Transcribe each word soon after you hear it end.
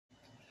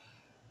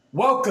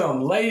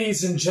Welcome,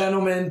 ladies and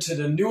gentlemen, to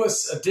the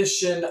newest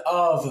edition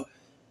of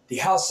the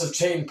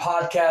H.O.C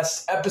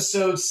podcast,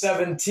 episode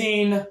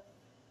 17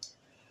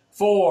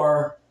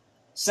 for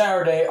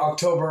Saturday,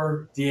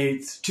 October the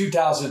 8th,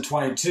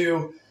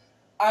 2022.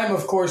 I'm,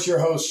 of course, your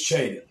host,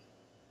 Chaden.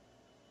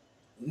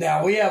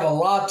 Now, we have a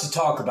lot to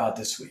talk about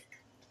this week.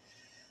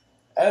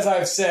 As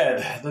I've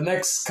said, the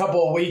next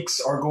couple of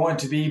weeks are going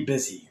to be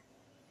busy.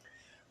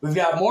 We've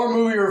got more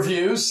movie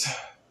reviews.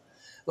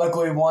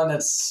 Luckily, we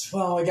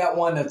got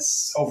one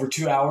that's over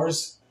 2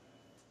 hours.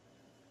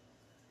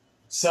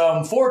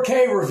 Some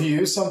 4K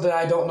reviews, something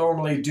I don't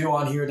normally do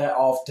on here that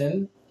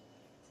often.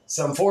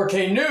 Some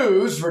 4K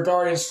news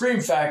regarding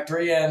Scream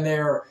Factory and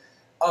their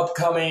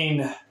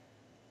upcoming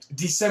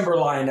December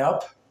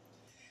lineup.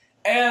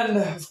 And,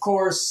 of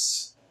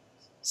course,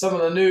 some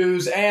of the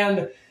news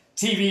and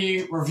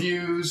TV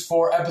reviews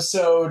for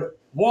episode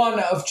 1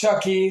 of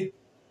Chucky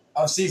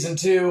of season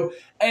 2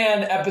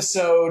 and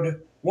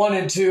episode 1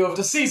 and 2 of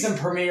the season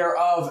premiere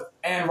of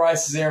Anne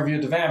Rice's Interview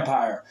with the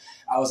Vampire.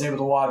 I was able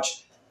to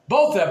watch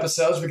both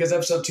episodes because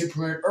episode 2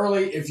 premiered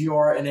early if you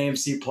are an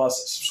AMC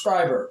Plus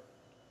subscriber.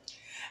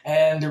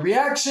 And the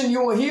reaction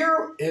you will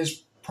hear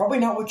is probably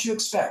not what you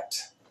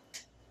expect.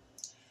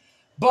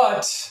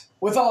 But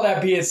with all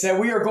that being said,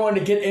 we are going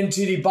to get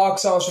into the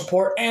box office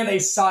report and a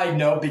side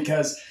note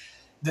because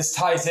this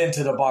ties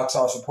into the box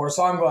office report,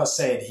 so I'm going to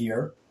say it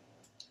here.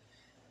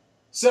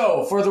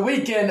 So, for the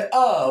weekend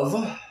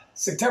of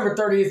September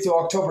 30th to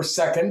October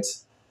 2nd,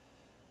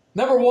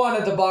 number 1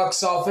 at the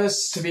box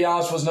office, to be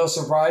honest, was no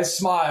surprise,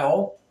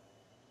 Smile.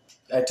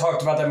 I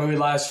talked about that movie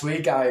last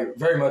week. I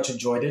very much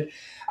enjoyed it.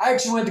 I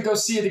actually went to go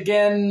see it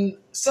again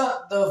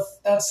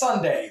that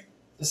Sunday,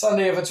 the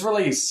Sunday of its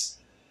release.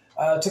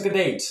 Took a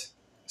date,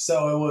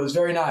 so it was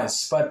very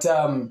nice. But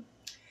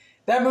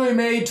that movie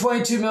made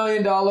 $22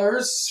 million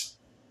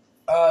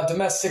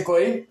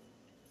domestically.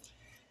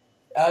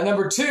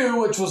 Number 2,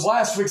 which was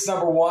last week's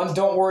number 1,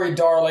 Don't Worry,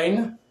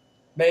 Darling,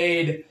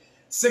 made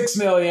 $6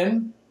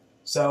 million.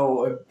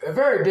 So a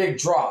very big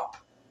drop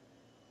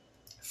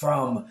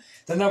from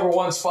the number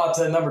 1 spot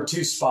to the number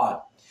 2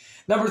 spot.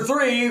 Number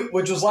 3,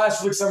 which was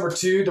last week's number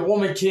 2, The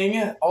Woman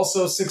King,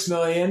 also $6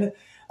 million.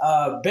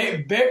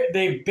 They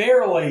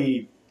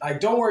barely,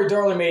 Don't Worry,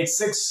 Darling made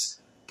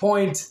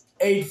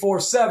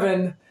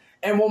 6.847,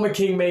 and Woman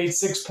King made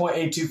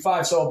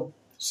 6.825.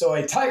 So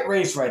a tight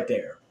race right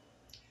there.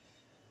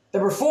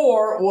 Number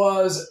 4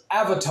 was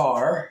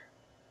Avatar.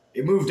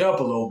 It moved up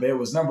a little bit. It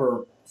was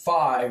number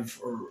 5,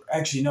 or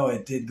actually, no,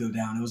 it did go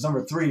down. It was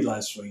number 3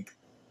 last week.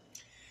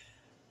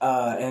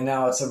 And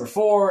now it's number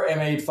 4. It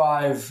made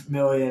 $5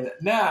 million.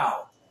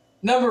 Now,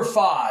 number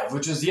 5,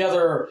 which is the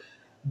other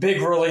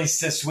big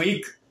release this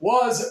week,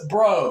 was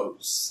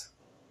Bros.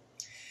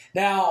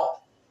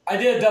 Now, I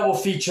did a double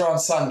feature on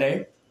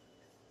Sunday.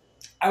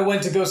 I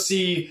went to go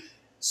see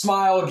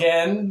Smile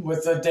again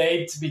with a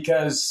date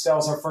because that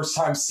was our first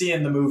time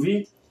seeing the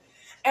movie.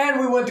 And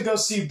we went to go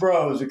see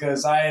Bros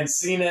because I had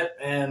seen it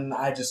and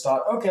I just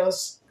thought, okay,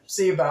 let's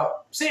see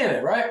about seeing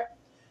it, right?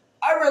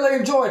 I really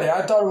enjoyed it.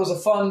 I thought it was a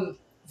fun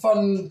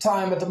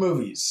time at the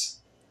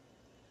movies.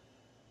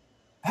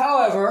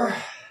 However,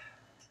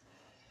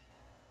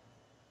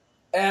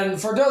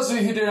 and for those of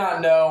you who do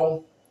not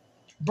know,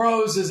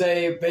 Bros is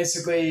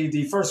basically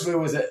the first movie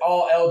was an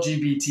all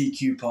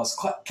LGBTQ plus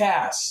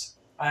cast.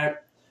 Right?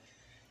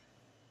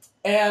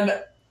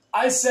 And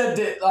I said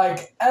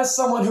that, as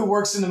someone who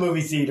works in the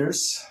movie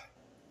theaters,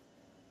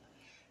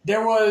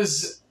 there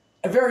was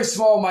a very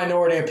small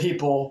minority of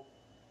people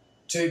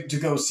to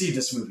go see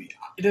this movie.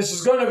 This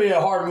was going to be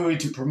a hard movie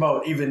to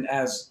promote, even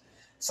as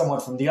someone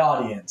from the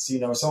audience,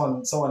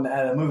 someone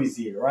at a movie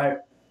theater, right?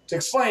 To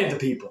explain it to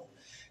people.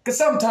 Because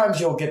sometimes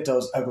you'll get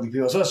those ugly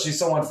people, especially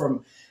someone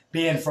from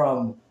being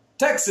from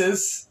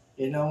Texas.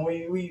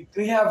 We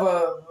have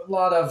a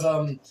lot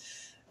of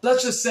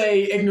let's just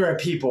say ignorant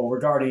people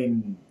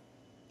regarding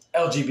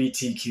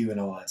LGBTQ and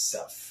all that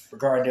stuff,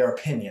 regarding their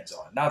opinions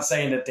on it. Not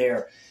saying that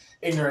they're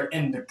ignorant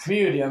in the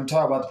community. I'm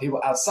talking about the people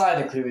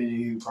outside the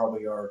community who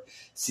probably are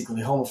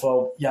secretly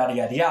homophobe, yada,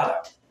 yada,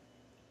 yada.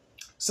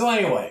 So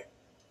anyway,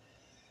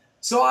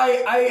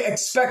 I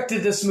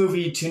expected this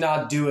movie to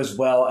not do as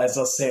well as,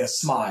 let's say, a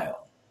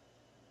Smile.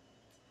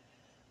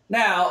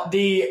 Now,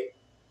 the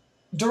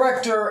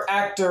director,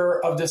 actor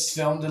of this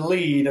film, the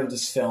lead of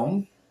this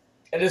film,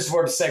 and this is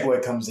where the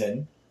segue comes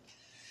in,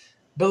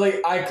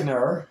 Billy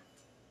Eichner,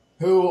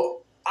 who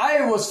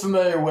I was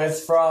familiar with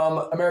from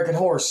American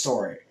Horror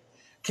Story.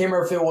 Can't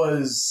remember if it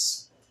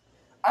was,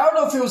 I don't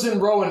know if it was in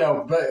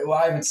Roanoke, but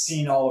I haven't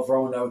seen all of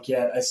Roanoke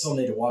yet. I still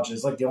need to watch it.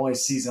 It's like the only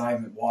season I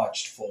haven't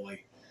watched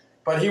fully.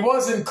 But he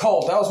was in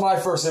Cult. That was my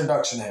first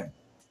introduction to him.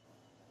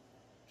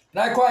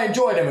 And I quite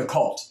enjoyed him in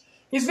Cult.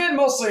 He's been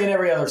mostly in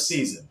every other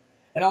season.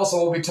 And also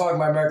we'll be talking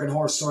about American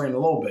Horror Story in a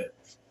little bit.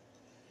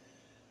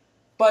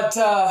 But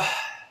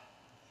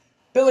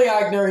Billy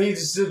Eichner,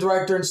 he's the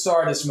director and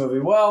star of this movie.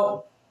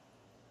 Well,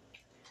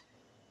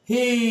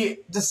 he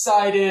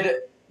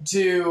decided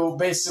to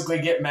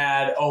basically get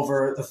mad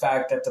over the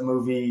fact that the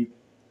movie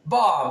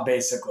bombed,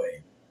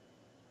 basically.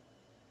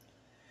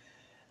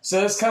 So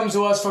this comes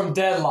to us from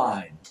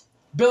Deadline.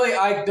 Billy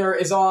Eichner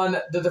is on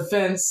the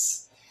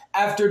defense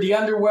after the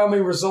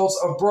underwhelming results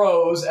of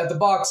Bros at the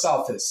box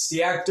office.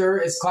 The actor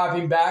is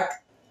clapping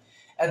back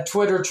at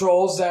Twitter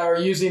trolls that are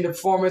using the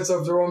performance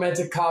of the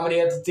romantic comedy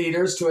at the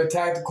theaters to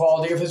attack the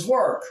quality of his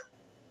work.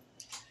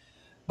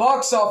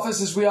 Box office,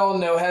 as we all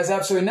know, has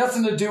absolutely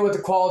nothing to do with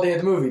the quality of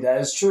the movie.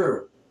 That is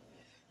true.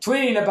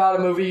 Tweeting about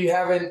a movie you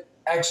haven't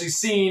actually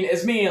seen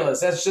is meaningless.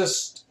 That's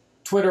just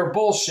Twitter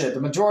bullshit. The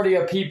majority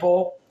of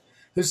people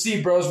who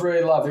see Bros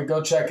really love it.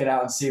 Go check it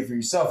out and see it for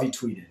yourself, he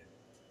tweeted.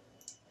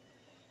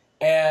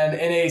 And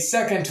in a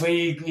second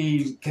tweet,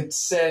 he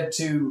said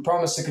to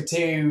promise to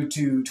continue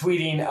to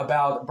tweeting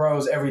about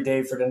Bros every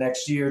day for the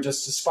next year,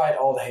 just despite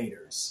all the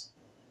haters.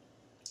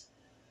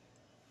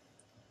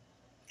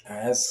 All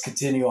right, let's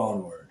continue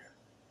onward.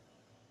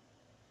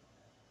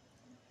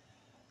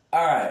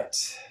 All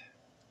right,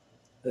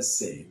 let's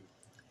see.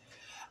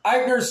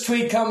 Eichner's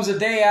tweet comes a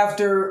day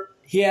after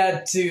he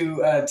had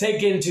to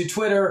take into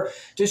Twitter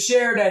to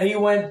share that he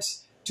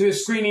went to a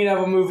screening of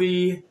a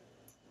movie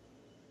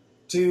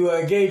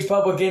to gauge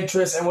public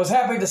interest and was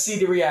happy to see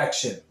the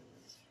reaction.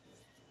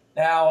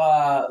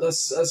 Now,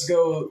 let's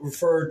go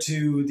refer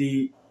to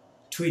the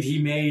tweet he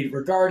made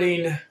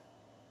regarding...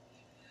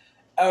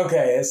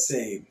 Okay, let's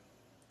see.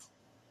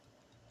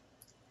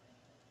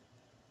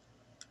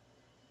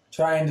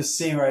 Trying to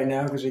see right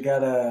now because we got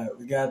to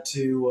get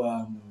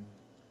to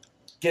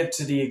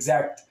the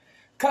exact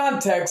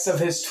context of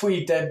his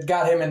tweet that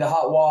got him into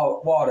hot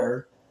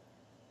water.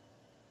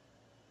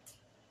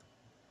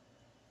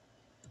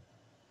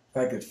 If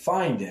I could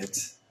find it.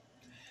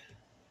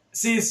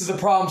 See, this is the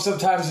problem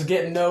sometimes with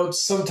getting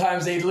notes.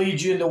 Sometimes they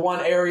lead you into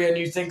one area and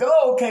you think,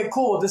 oh, okay,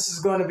 cool. This is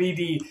going to be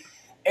the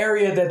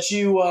area that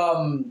you're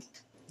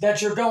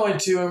going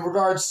to in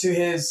regards to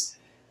his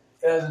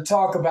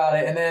talk about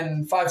it. And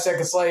then 5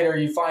 seconds later,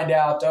 you find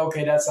out,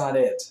 okay, that's not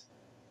it.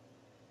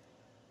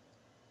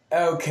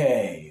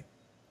 Okay.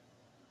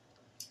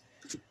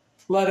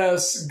 Let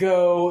us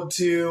go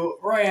to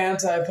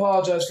Rant. I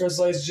apologize for this,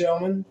 ladies and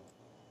gentlemen.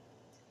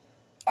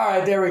 All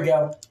right, there we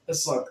go.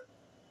 Let's look.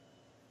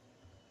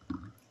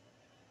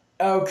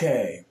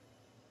 Okay.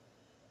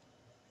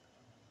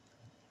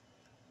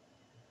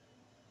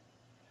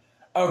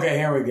 Okay,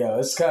 here we go.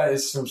 It's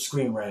from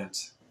Screen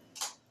Rant.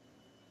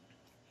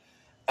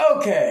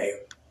 Okay.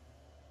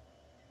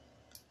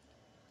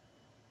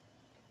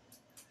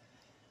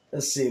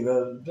 Let's see.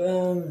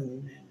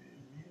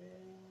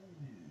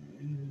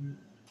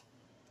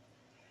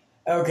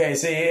 Okay,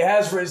 so it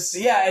has,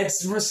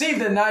 it's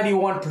received a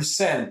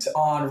 91%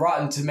 on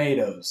Rotten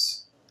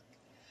Tomatoes.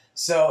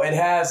 So it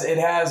has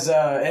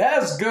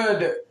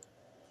good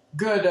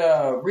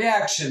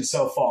reaction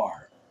so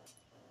far.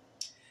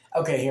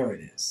 Okay, here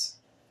it is.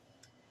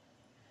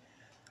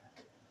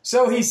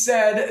 So he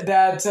said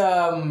that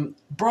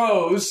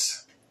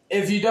Bros,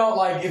 if you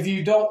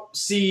don't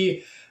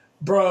see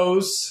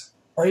Bros,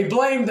 or he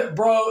blamed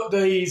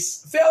the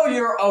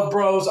failure of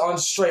Bros on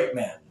straight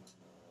men.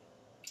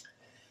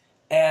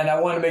 And I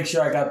want to make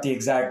sure the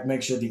exact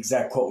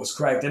quote was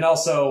correct. And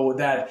also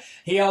that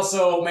he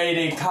also made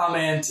a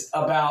comment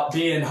about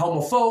being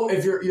homophobic,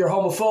 if you're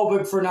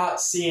homophobic for not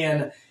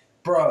seeing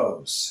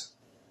Bros.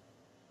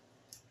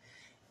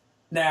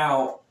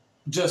 Now,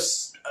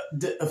 just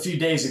a few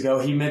days ago,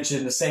 he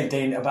mentioned the same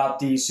thing about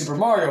the Super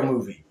Mario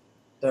movie.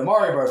 The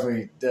Mario Bros.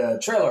 Movie, the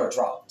trailer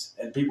dropped.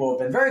 And people have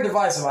been very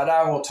divisive about it.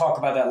 I will talk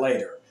about that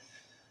later.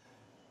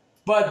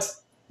 But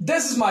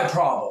this is my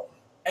problem.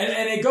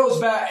 And it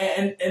goes back,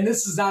 and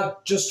this is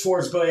not just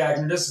towards Billy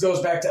Eichner. This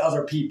goes back to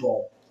other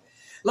people.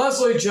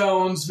 Leslie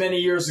Jones, many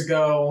years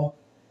ago,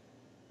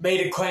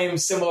 made a claim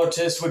similar to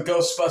this with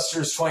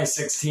Ghostbusters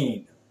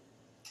 2016.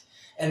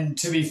 And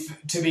to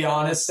be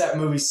honest, that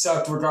movie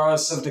sucked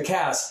regardless of the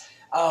cast.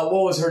 What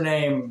was her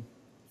name?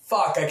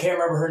 Fuck, I can't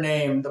remember her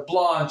name. The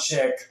blonde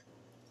chick.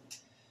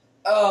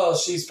 Oh,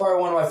 she's probably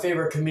one of my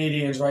favorite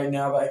comedians right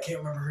now, but I can't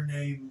remember her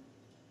name.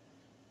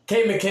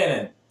 Kate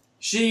McKinnon.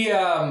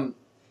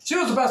 She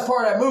was the best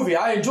part of that movie.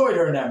 I enjoyed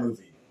her in that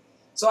movie.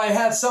 So I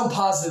had some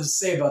positives to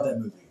say about that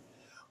movie.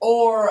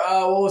 Or,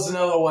 what was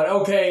another one?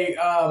 Okay,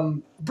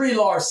 Brie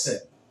Larson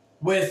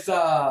with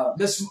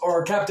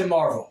Captain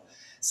Marvel,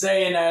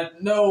 saying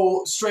that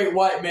no straight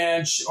white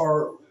man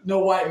or no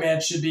white man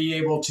should be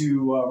able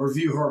to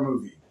review her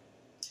movie.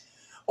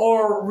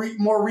 Or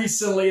more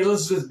recently,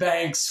 Elizabeth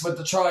Banks with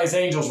the Charlie's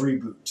Angels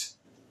reboot,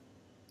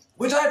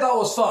 which I thought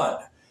was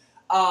fun.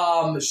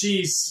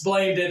 She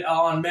blamed it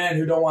on men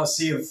who don't want to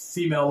see a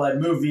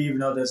female-led movie, even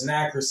though there's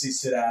inaccuracies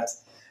to that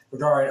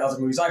regarding other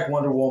movies like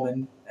Wonder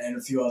Woman and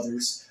a few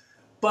others.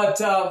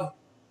 But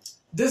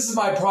this is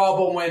my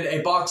problem when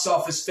a box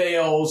office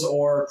fails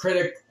or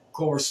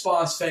critical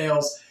response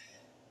fails.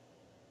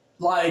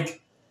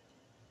 Like,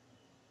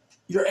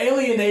 you're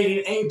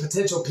alienating any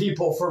potential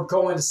people from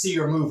going to see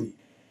your movie.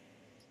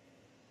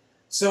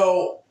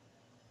 So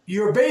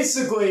you're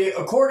basically,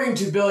 according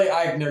to Billy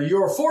Eichner,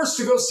 you're forced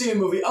to go see a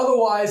movie,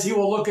 otherwise he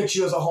will look at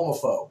you as a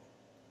homophobe.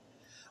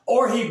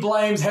 Or he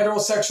blames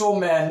heterosexual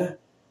men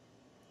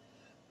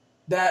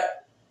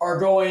that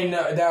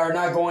are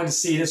not going to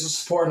see this or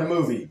supporting the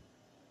movie.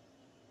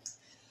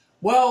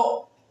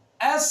 Well,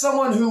 as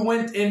someone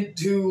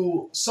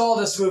who saw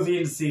this movie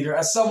in the theater,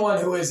 as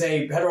someone who is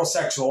a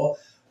heterosexual,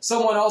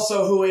 someone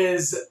also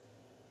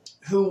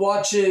who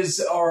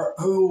watches or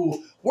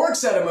who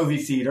works at a movie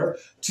theater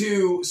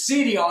to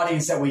see the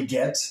audience that we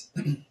get,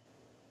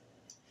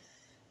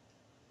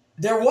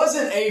 there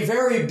wasn't a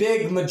very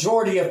big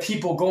majority of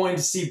people going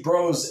to see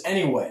Bros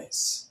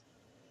anyways.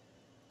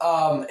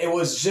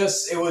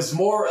 It was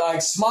more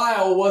like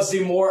Smile was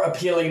the more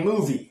appealing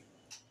movie.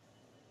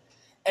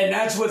 And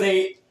that's with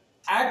a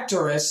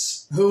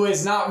actress who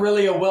is not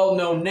really a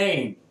well-known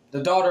name,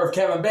 the daughter of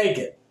Kevin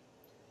Bacon.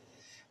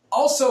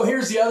 Also,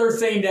 here's the other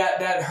thing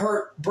that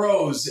hurt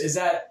Bros, is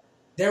that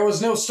there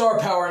was no star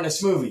power in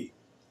this movie.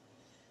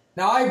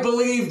 Now, I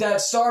believe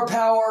that star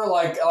power,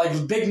 like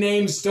big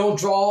names, don't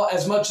draw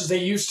as much as they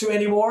used to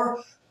anymore,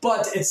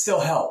 but it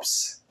still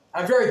helps.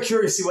 I'm very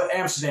curious to see what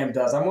Amsterdam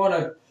does. I'm going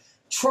to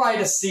try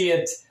to see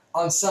it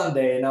on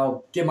Sunday, and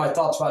I'll give my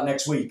thoughts about it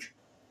next week.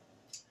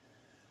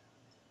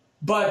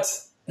 But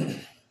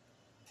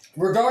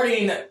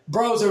regarding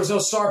Bros, there was no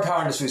star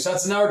power in this movie, so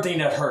that's another thing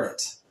that hurt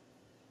it.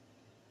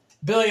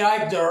 Billy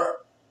Eichner,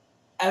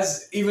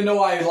 even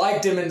though I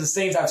liked him in the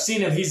things I've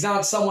seen him, he's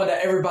not someone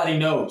that everybody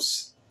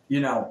knows, you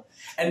know.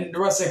 And the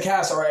rest of the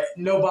cast are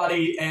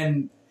nobody.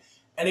 And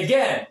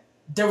again,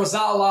 there was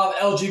not a lot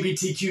of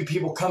LGBTQ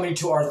people coming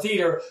to our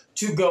theater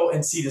to go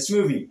and see this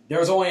movie. There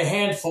was only a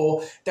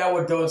handful that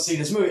would go and see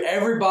this movie.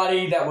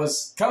 Everybody that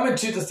was coming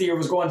to the theater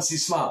was going to see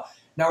Smile.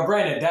 Now,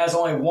 granted, that is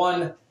only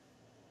one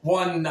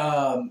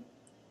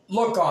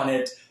look on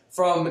it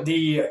from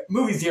the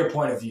movie theater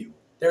point of view.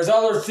 There's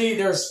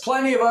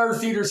plenty of other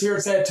theaters here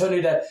in San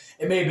Antonio that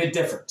it may be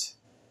different.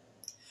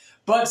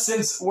 But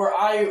since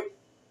at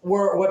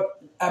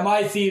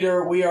my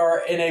theater, we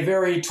are in a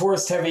very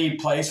tourist-heavy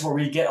place where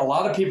we get a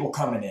lot of people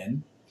coming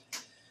in.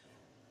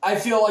 I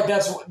feel like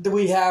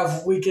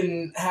we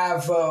can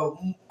have a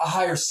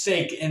higher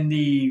stake in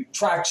the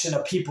traction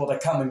of people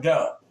that come and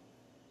go.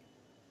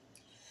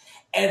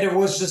 And there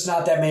was just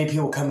not that many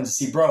people coming to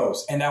see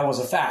Bros, and that was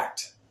a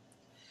fact.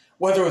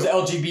 Whether it was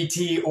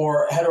LGBT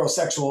or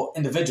heterosexual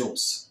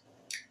individuals.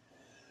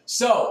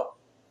 So,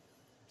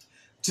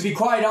 to be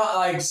quite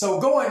honest,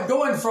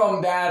 going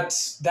from that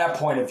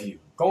point of view,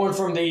 going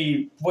from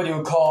the what you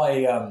would call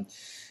a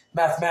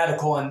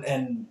mathematical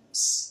and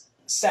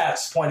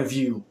stats point of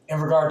view in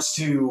regards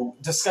to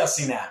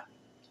discussing that,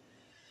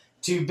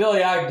 to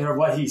Billy Eichner,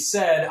 what he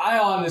said, I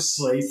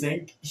honestly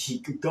think he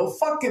could go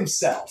fuck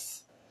himself.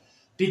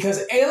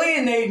 Because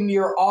alienating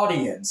your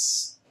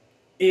audience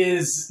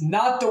is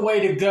not the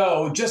way to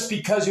go just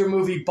because your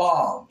movie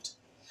bombed.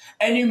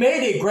 And you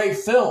made a great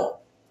film.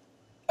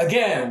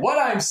 Again, what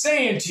I'm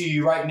saying to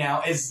you right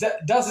now is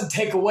that doesn't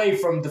take away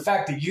from the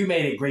fact that you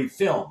made a great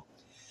film.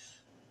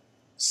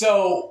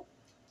 So,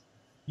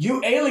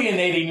 you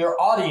alienating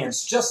your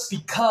audience just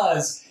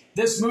because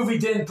this movie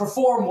didn't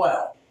perform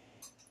well.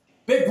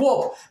 Big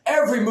whoop.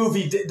 Every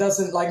movie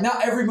doesn't,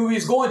 not every movie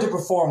is going to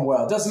perform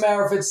well. It doesn't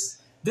matter if it's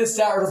this,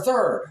 that, or the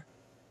third.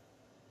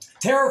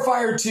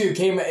 Terrifier 2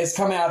 is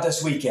coming out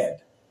this weekend.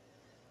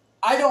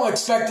 I don't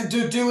expect it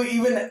to do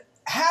even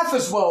half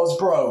as well as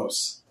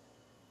Bros.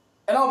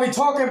 And I'll be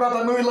talking about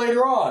that movie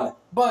later on.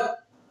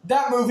 But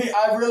that movie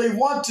I really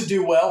want to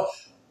do well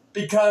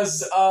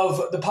because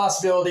of the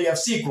possibility of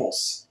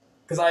sequels.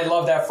 Because I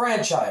love that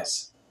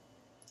franchise.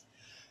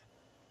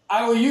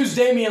 I will use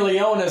Damien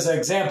Leone as an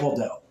example,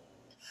 though.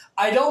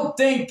 I don't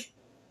think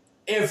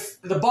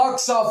if the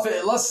box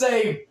office, let's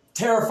say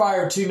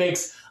Terrifier 2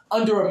 makes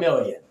under $1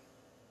 million.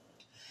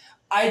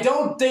 I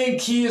don't think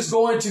he is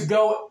going to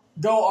go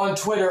on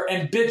Twitter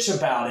and bitch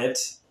about it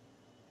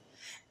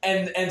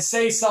and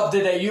say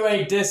something that you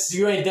ain't this,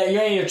 you ain't that, you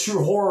ain't a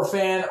true horror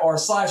fan or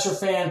slasher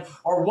fan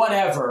or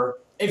whatever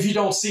if you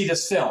don't see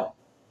this film.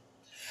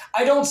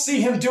 I don't see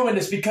him doing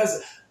this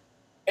because,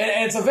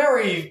 and it's a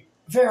very,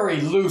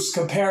 very loose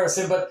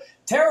comparison, but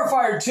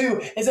Terrifier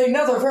 2 is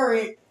another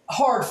very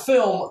hard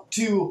film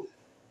to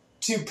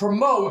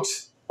promote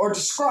or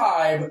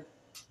describe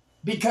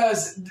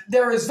because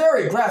there is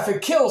very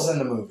graphic kills in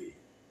the movie.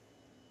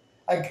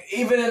 Like,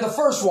 even in the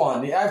first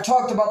one, I've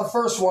talked about the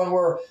first one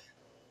where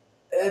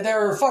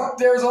there's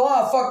a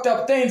lot of fucked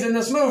up things in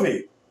this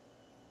movie.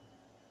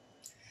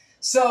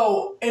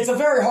 So, it's a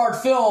very hard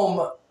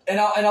film,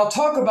 and I'll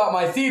talk about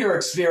my theater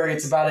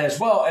experience about it as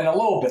well in a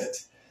little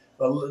bit,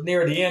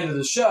 near the end of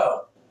the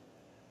show.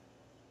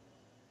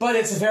 But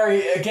it's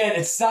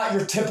it's not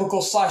your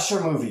typical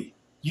slasher movie.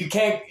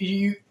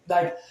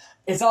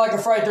 It's not like a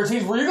Fright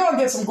 13 where you're going to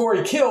get some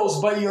gory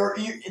kills, but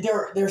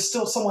they're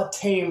still somewhat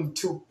tame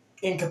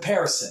in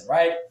comparison,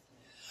 right?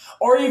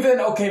 Or even,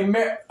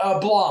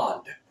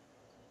 Blonde.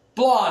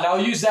 Blonde,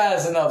 I'll use that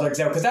as another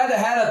example, because that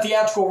had a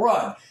theatrical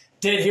run.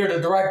 Did hear the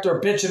director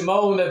bitch and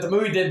moan that the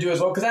movie didn't do as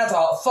well, because that's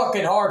a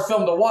fucking hard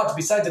film to watch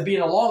besides it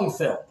being a long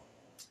film.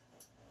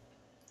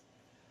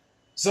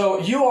 So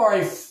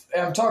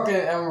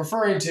I'm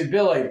referring to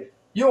Billy,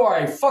 you are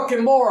a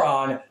fucking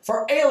moron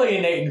for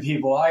alienating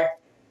people.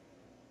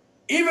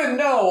 even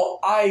though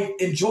I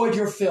enjoyed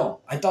your film,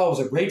 I thought it was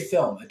a great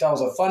film. I thought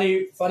it was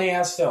a funny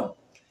ass film.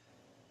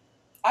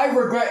 I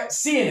regret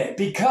seeing it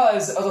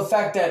because of the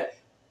fact that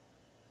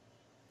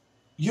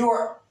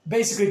you're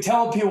basically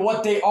telling people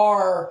what they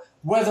are,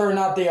 whether or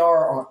not they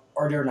are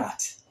or they're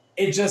not.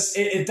 It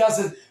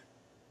doesn't,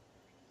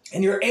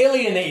 and you're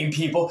alienating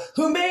people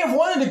who may have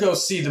wanted to go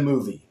see the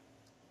movie,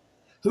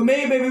 who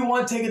maybe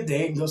want to take a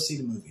date and go see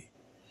the movie.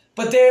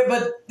 But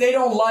they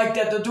don't like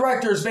that the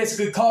director is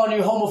basically calling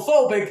you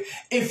homophobic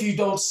if you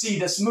don't see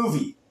this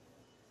movie.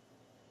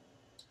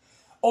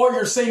 Or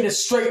you're saying to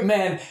straight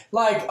men,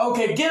 like,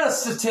 okay, get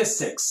us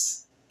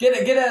statistics. Get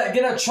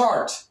a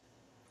chart.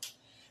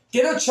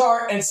 Get a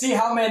chart and see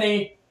how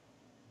many,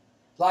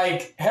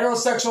 like,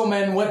 heterosexual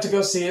men went to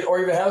go see it,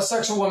 or even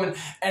heterosexual women,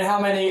 and how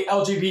many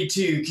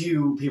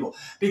LGBTQ people.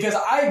 Because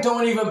I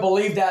don't even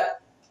believe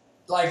that,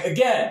 like,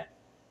 again,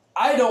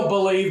 I don't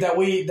believe that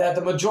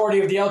the majority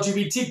of the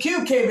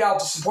LGBTQ came out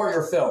to support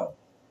your film.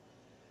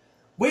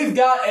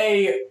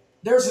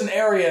 There's an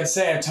area in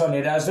San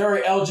Antonio that is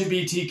very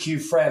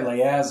LGBTQ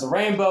friendly. It has the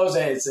rainbows.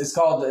 It's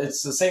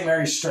the St.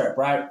 Mary's Strip,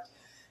 right?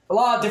 A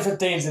lot of different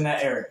things in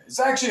that area. It's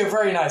actually a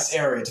very nice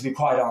area, to be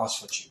quite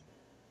honest with you.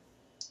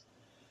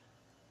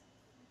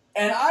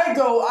 And I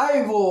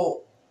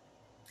will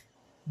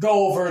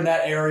go over in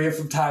that area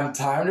from time to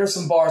time. There's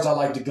some bars I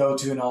like to go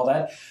to and all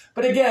that.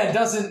 But again, it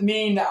doesn't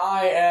mean that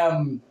I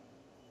am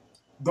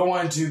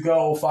going to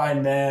go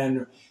find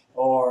men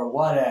or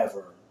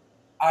whatever.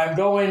 I'm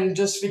going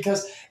just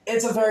because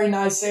it's a very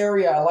nice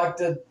area. I like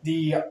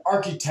the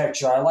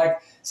architecture. I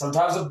like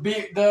sometimes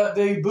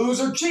the booze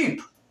are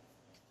cheap.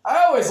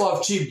 I always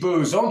love cheap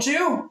booze, don't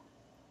you?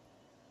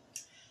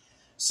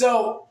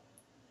 So,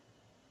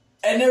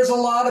 and there's a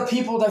lot of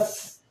people that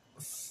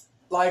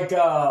flock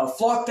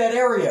that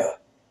area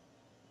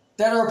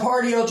that are a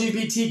part of the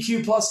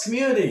LGBTQ plus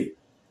community.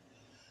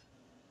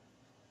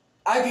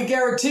 I can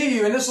guarantee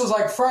you, and this was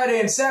like Friday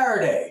and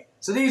Saturday.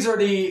 So these are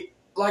the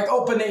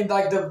opening,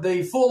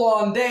 the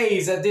full-on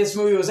days that this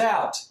movie was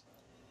out.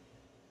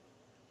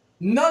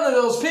 None of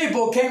those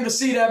people came to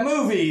see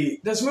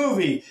this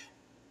movie.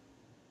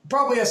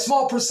 Probably a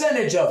small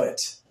percentage of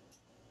it.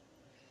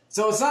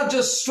 So it's not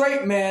just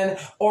straight men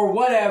or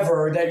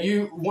whatever that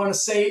you want to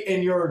say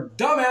in your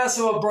dumbass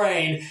of a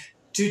brain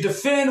to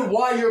defend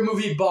why your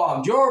movie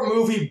bombed. Your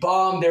movie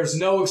bombed. There's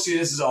no excuse.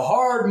 This is a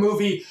hard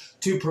movie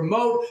to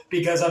promote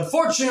because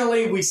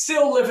unfortunately we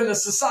still live in a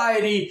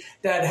society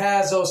that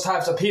has those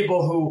types of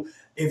people who,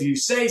 if you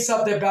say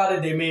something about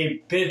it, they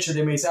may bitch or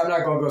they may say, I'm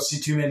not going to go see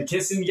two men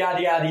kissing,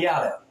 yada, yada,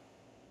 yada.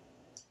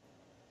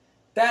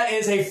 That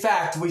is a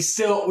fact. We're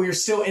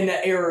still in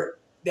that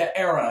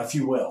era, if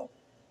you will.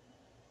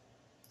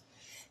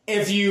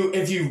 If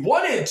you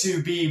wanted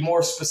to be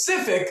more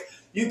specific,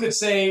 you could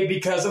say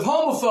because of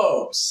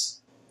homophobes.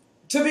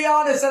 To be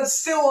honest, that's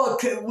still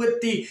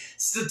with the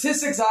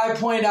statistics I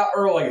pointed out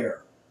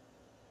earlier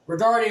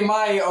regarding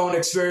my own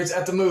experience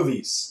at the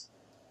movies.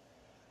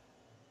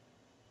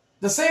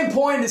 The same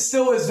point is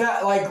still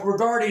that,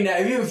 regarding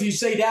that, even if you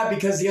say that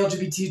because the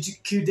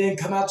LGBTQ didn't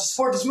come out to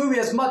support this movie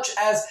as much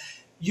as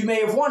you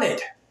may have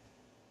wanted.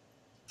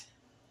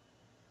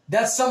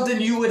 That's something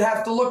you would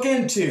have to look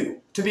into,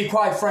 to be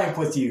quite frank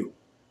with you.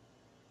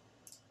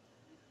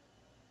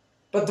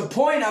 But the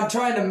point I'm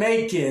trying to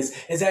make is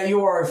that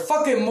you are a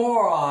fucking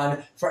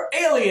moron for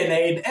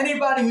alienating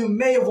anybody who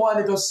may have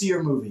wanted to go see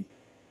your movie.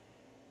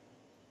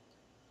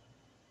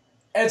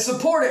 And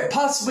support it,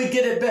 possibly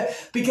get it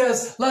back.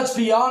 Because, let's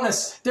be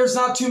honest, there's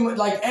not too much,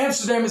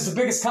 Amsterdam is the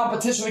biggest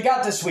competition we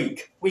got this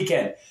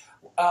weekend.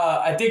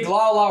 I think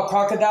La La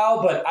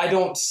Crocodile, but I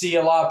don't see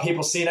a lot of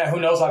people seeing that.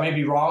 Who knows, I may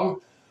be wrong.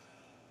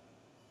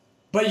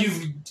 But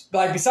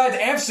besides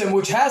Amsterdam,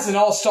 which has an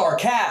all-star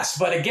cast,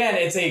 but again,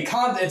 it's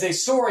a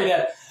story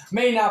that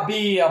may not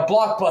be a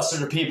blockbuster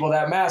to people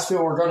that mass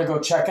people are going to go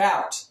check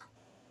out.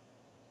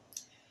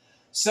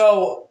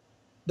 So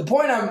the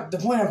point I'm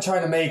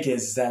trying to make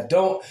is that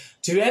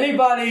to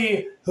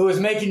anybody who is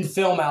making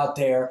film out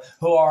there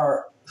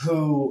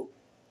who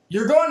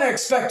you're going to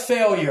expect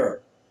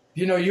failure.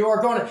 You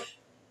are going to.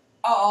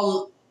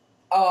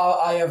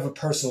 I have a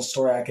personal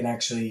story I can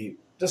actually.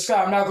 This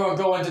guy, I'm not going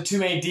to go into too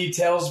many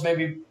details,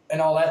 maybe,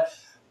 and all that.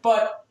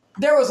 But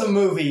there was a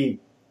movie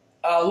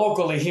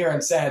locally here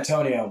in San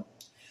Antonio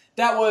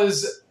that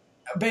was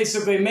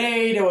basically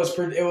made. It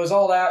was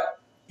all that,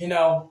 it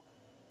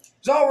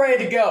was all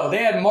ready to go. They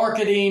had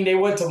marketing. They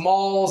went to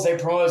malls. They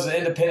promoted an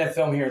independent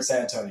film here in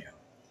San Antonio.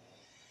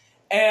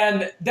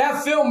 And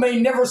that film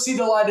may never see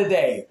the light of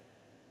day.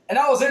 And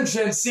I was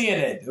interested in seeing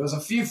it. There was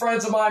a few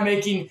friends of mine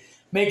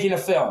making a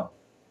film.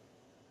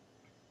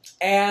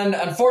 And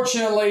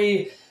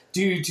unfortunately,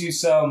 due to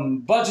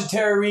some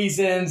budgetary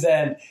reasons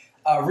and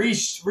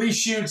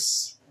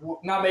reshoots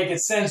not making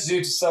sense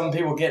due to some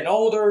people getting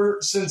older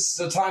since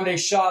the time they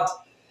shot,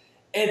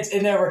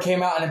 it never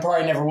came out and it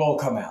probably never will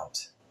come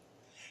out.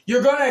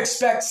 You're going to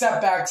expect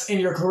setbacks in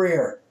your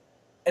career.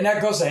 And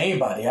that goes to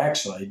anybody,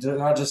 actually,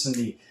 not just in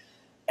the...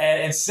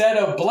 And instead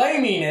of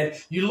blaming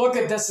it, you look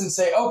at this and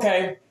say,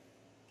 okay,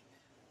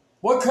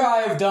 what could I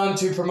have done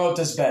to promote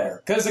this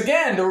better? Because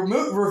again, the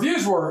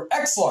reviews were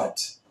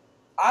excellent.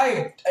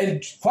 I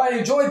quite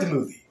enjoyed the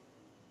movie.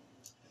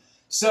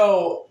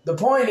 So the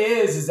point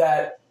is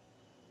that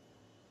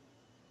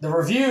the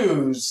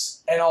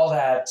reviews and all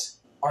that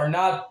are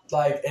not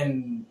like,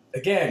 and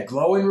again,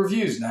 glowing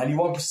reviews,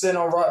 91%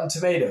 on Rotten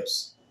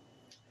Tomatoes.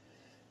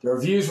 The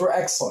reviews were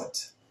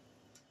excellent.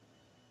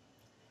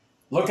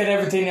 Look at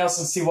everything else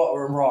and see what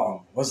went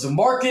wrong. Was the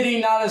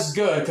marketing not as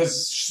good?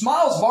 Because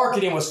Smile's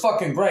marketing was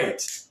fucking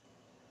great.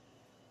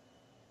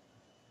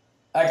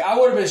 Like, I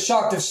would have been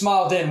shocked if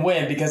Smile didn't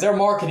win because their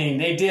marketing,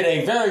 they did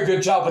a very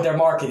good job with their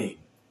marketing.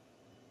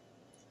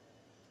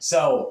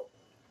 So,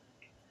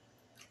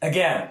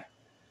 again,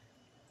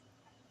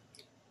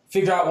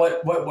 figure out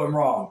what went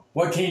wrong.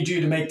 What can you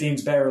do to make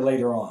things better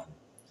later on?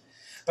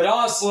 But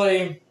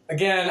honestly,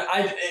 again,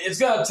 it's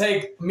going to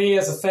take me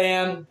as a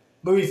fan,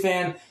 movie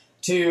fan,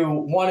 to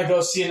want to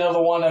go see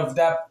another one of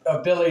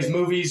Billy's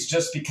movies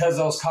just because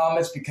of those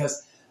comments,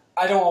 because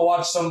I don't want to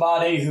watch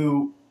somebody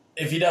who,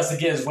 if he doesn't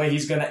get his way,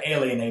 he's going to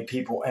alienate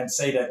people and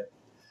say that,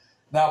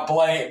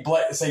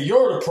 say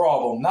you're the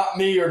problem, not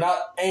me or not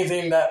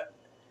anything that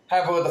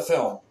happened with the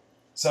film.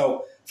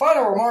 So,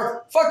 final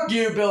remark, fuck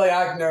you, Billy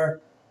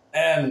Eichner,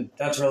 and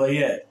that's really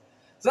it.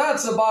 So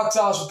that's the box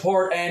office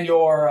report and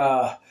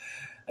your,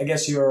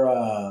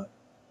 your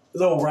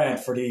little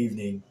rant for the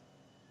evening.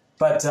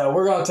 But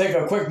we're going to take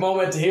a quick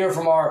moment to hear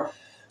from our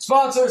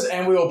sponsors,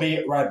 and we will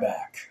be right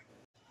back.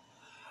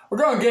 We're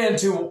going to get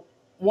into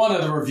one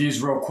of the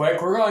reviews real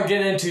quick. We're going to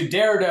get into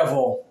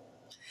Daredevil,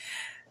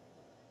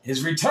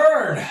 his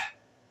return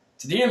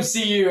to the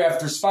MCU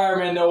after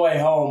Spider-Man No Way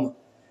Home,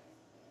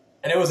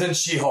 and it was in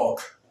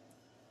She-Hulk.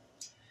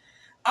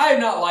 I have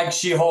not liked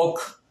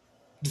She-Hulk.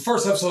 The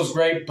first episode was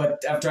great,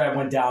 but after I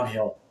went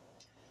downhill.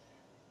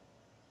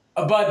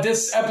 But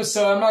this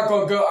episode, I'm not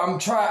going to go.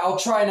 I'll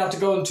try not to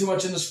go into too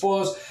much into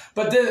spoilers.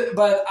 But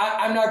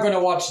I'm not going to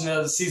watch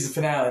the season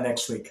finale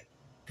next week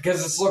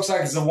because this looks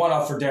like it's a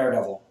one-off for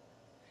Daredevil.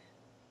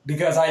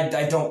 Because I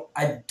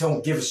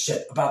don't give a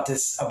shit about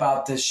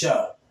this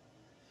show.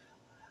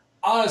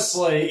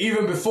 Honestly,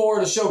 even before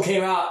the show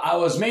came out, I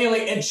was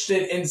mainly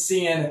interested in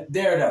seeing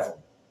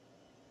Daredevil.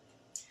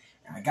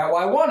 And I got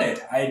what I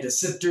wanted. I had to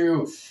sit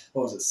through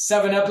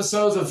 7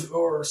 episodes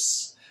or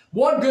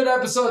one good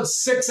episode,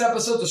 6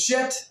 episodes of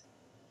shit?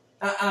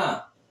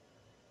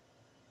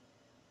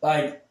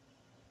 Like,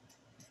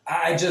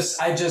 I just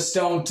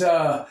don't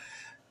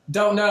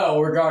know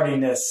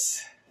regarding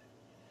this.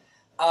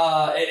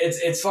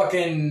 It's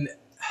fucking...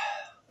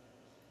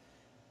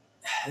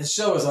 This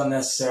show is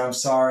unnecessary, I'm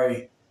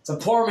sorry. It's a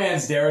poor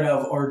man's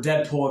Daredevil, or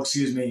Deadpool,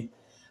 excuse me.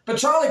 But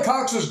Charlie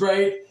Cox was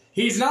great.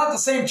 He's not the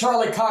same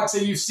Charlie Cox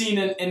that you've seen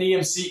in the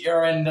MC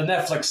or in the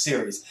Netflix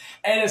series.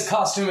 And his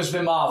costume has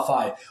been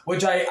modified,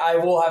 which I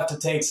will have to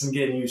take some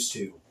getting used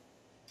to.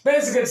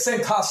 Basically, it's the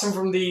same costume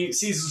from the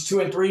seasons 2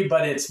 and 3,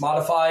 but it's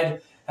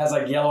modified. Has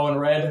like yellow and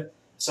red.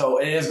 So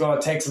it is going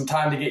to take some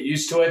time to get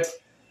used to it.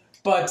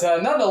 But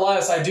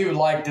nonetheless, I do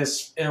like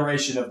this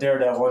iteration of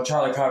Daredevil, and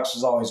Charlie Cox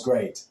was always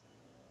great.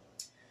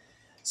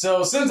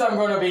 So since I'm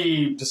going to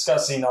be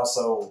discussing thoughts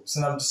on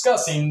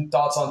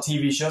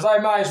TV shows, I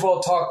might as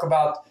well talk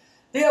about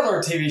the other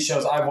TV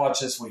shows I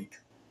watched this week.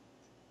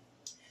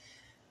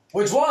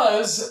 Which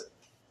was,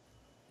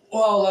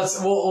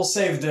 we'll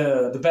save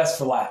the best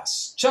for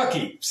last.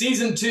 Chucky,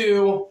 Season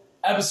 2,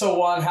 Episode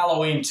 1,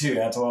 Halloween 2,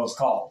 that's what it was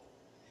called.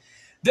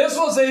 This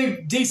was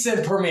a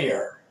decent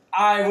premiere.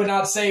 I would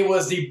not say it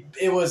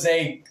was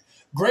a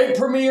great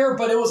premiere,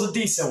 but it was a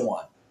decent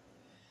one.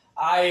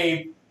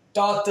 I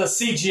thought the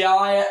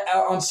CGI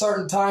on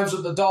certain times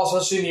with the doll,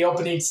 especially in the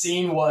opening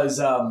scene, was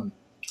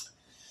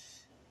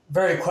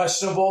very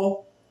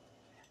questionable.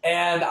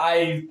 And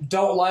I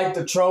don't like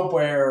the trope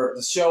where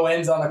the show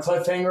ends on a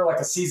cliffhanger, like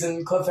a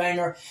season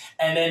cliffhanger,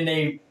 and then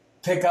they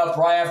pick up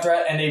right after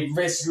that and they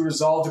basically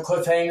resolve the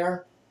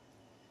cliffhanger.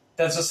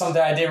 That's just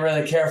something I didn't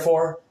really care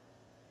for.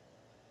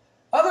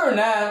 Other than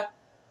that,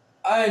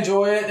 I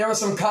enjoy it. There were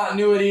some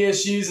continuity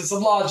issues and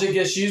some logic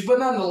issues, but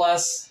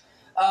nonetheless,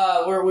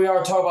 we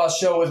are talking about a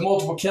show with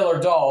multiple killer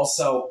dolls,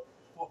 so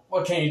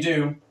what can you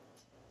do?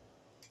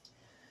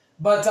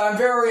 But I'm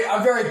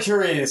very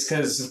curious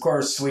because, of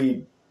course,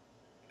 we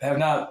have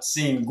not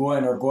seen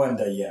Gwen or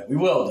Gwenda yet. We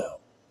will, though.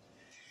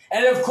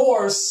 And, of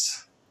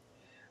course,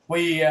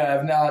 we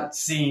have not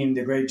seen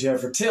the great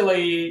Jennifer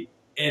Tilly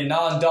in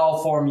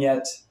non-doll form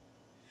yet,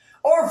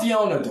 or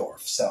Fiona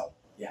Dorff, so,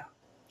 yeah.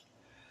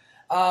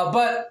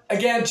 But,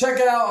 again, check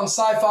it out on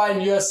Sci-Fi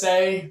and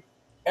USA.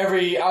 I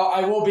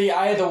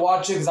had to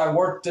watch it because I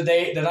worked the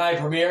night it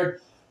premiered,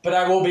 but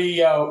I will be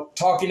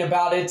talking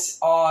about it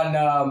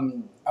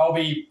on, I'll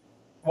be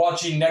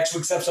watching next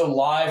week's episode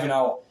live, and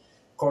I'll,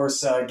 of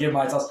course, give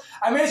my thoughts.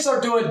 I may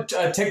start doing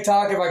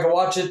TikTok if I can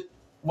watch it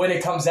when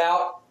it comes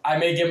out. I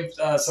may give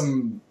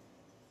some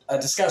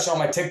discussion on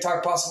my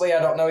TikTok possibly. I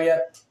don't know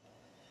yet.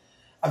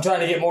 I'm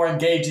trying to get more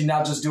engaging,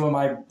 not just doing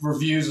my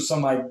reviews or some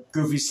of my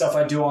goofy stuff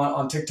I do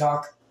on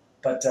TikTok.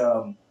 But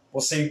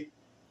we'll see.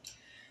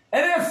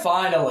 And then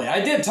finally,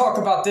 I did talk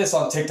about this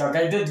on TikTok.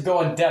 I did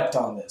go in depth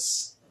on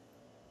this.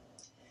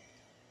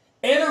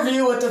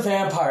 Interview with the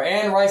Vampire.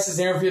 Anne Rice's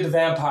Interview with the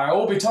Vampire.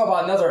 We'll be talking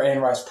about another Anne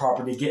Rice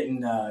property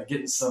getting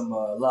some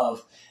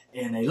love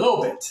in a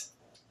little bit.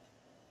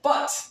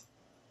 But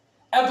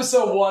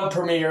episode 1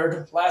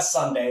 premiered last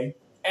Sunday,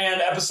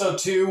 and episode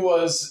 2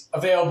 was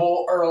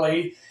available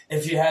early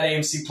if you had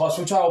AMC Plus,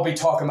 which I will be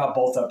talking about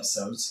both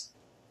episodes.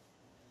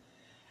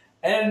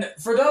 And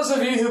for those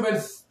of you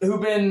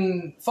who've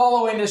been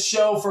following this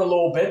show for a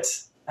little bit,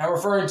 I'm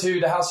referring to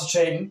the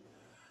H.O.C,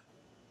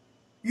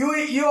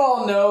 you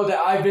all know that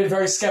I've been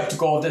very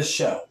skeptical of this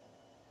show.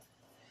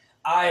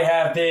 I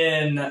have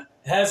been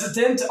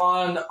hesitant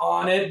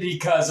on it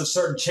because of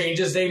certain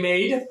changes they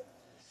made.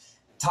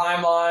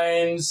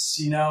 Timelines,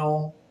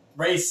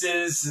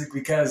 races,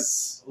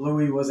 because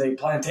Louis was a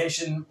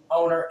plantation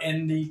owner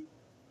in the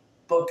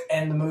book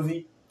and the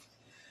movie.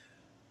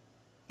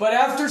 But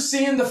after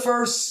seeing the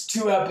first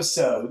 2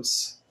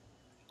 episodes,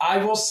 I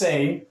will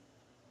say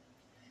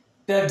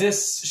that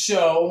this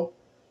show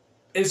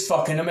is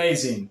fucking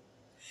amazing.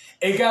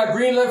 It got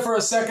greenlit for a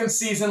 2nd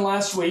season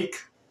last week,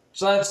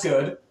 so that's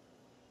good.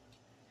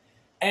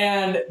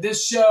 And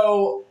this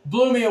show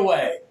blew me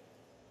away.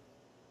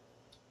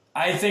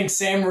 I think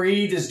Sam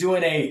Reed is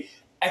doing an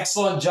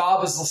excellent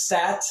job as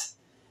Lestat.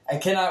 I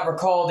cannot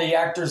recall the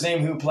actor's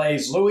name who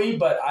plays Louis,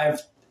 but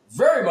I've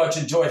very much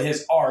enjoyed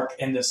his arc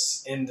in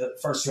the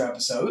first 2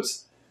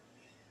 episodes.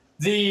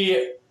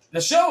 The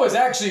show is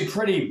actually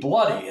pretty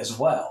bloody as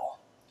well.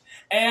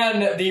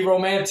 And the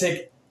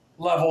romantic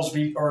levels,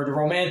 or the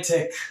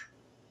romantic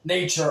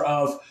nature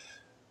of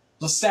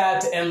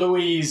Lestat and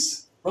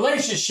Louis'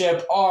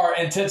 relationship are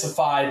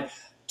intensified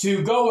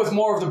to go with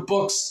more of the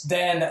books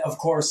than, of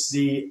course,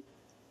 the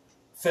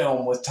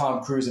film with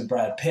Tom Cruise and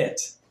Brad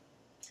Pitt.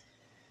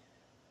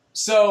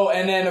 So,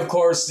 and then, of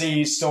course,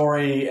 the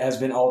story has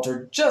been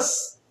altered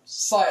just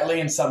slightly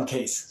in some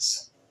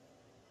cases.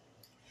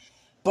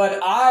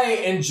 But I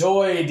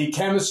enjoyed the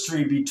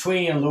chemistry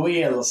between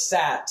Louis and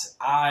Lestat.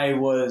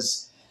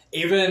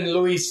 Even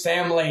Louis'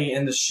 family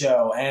in the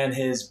show and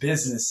his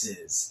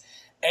businesses.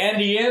 And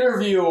the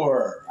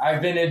interviewer,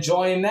 I've been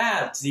enjoying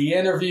that. The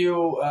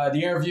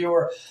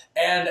interviewer,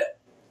 and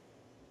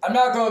I'm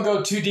not going to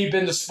go too deep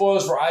into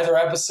spoilers for either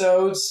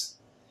episodes,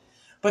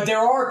 but there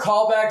are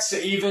callbacks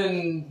to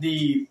even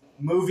the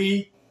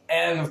movie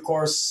and, of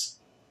course,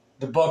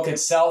 the book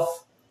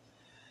itself,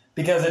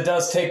 because it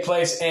does take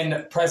place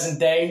in present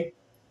day.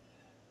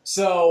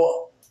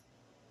 So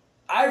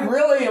I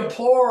really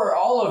implore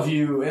all of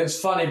you. It's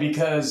funny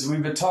because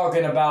we've been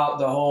talking about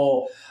the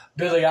whole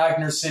Billy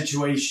Eichner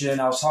situation.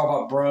 I was talking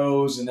about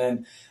bros, and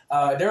then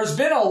there's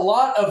been a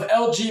lot of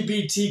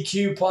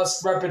LGBTQ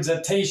plus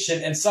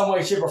representation in some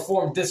way, shape, or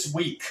form this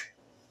week.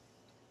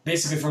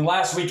 Basically from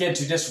last weekend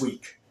to this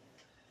week.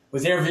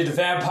 With Interview with the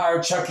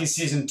Vampire, Chucky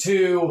Season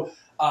 2,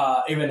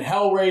 even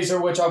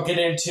Hellraiser, which I'll get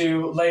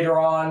into later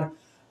on,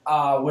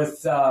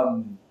 with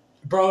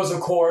bros, of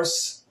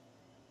course.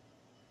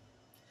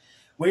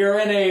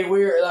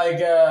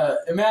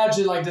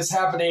 Imagine like this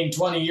happening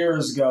 20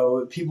 years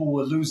ago. People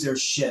would lose their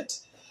shit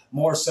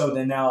more so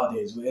than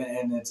nowadays.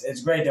 And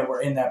it's great that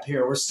we're in that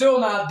period. We're still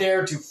not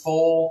there to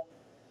full,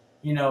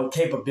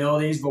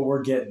 capabilities, but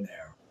we're getting there.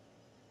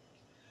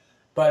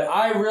 But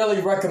I really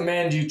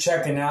recommend you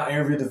checking out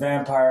Interview with the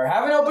Vampire.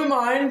 Have an open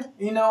mind.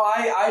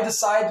 I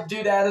decided to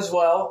do that as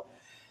well.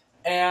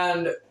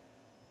 And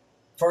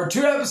for a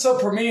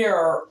 2-episode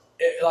premiere,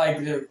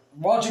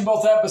 watching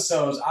both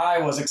episodes, I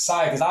was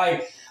excited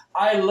because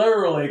I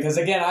literally, because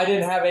again, I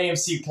didn't have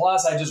AMC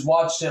Plus. I just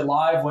watched it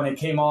live when it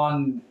came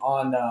on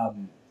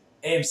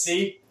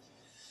AMC.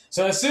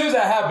 So as soon as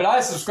that happened,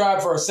 I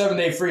subscribed for a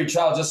 7-day free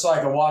trial just so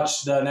I could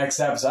watch the next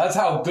episode. That's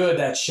how good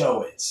that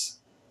show is.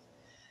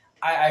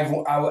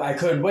 I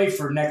couldn't wait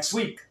for next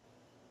week.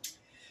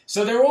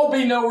 So there will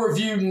be no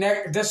review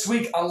this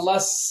week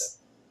unless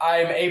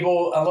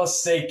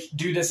they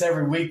do this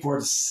every week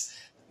where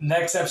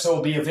next episode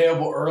will be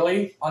available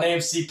early on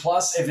AMC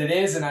Plus. If it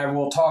is, and I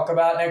will talk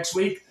about next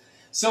week.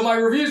 So my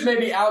reviews may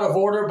be out of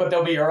order, but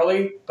they'll be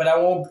early. But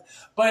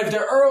if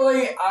they're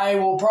early, I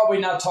will probably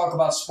not talk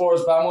about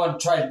spoilers, but I'm going to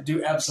try to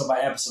do episode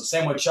by episode.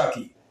 Same with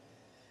Chucky.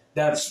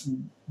 That's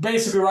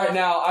basically right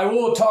now. I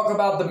will talk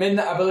about I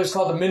believe it's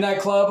called the Midnight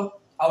Club.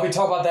 I'll be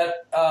talking about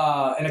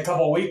that in a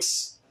couple of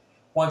weeks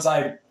once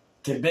I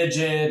can binge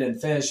it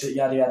and finish it,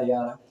 yada, yada,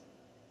 yada.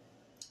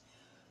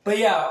 But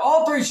yeah,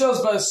 all 3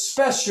 shows, but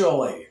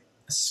especially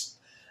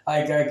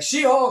like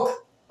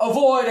She-Hulk,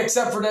 avoid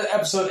except for the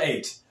episode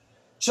 8.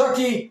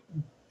 Chucky,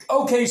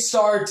 okay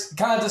start,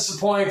 kind of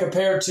disappointing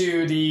compared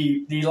to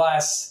the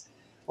last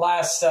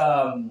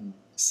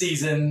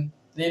season.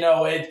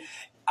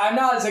 I'm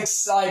not as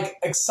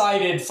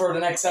excited for the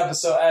next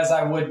episode as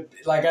I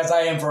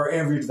am for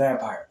Interview with the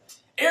Vampire.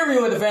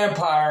 Interview with the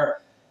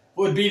Vampire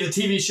would be the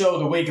TV show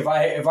of the week if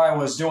I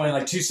was doing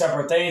like 2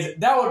 separate things.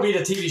 That would be the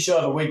TV show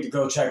of the week to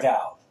go check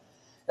out.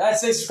 I'd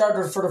say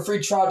subscribe for the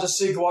free trial just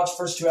so you can watch the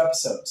first 2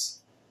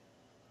 episodes.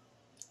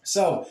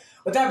 So,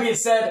 with that being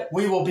said,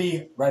 we will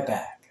be right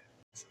back.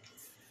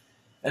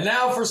 And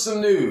now for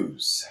some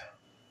news.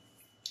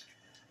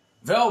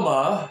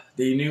 Velma,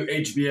 the new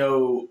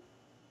HBO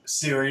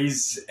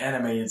series,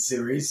 animated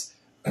series,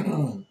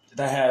 that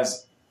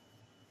has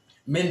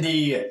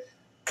Mindy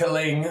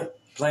Kaling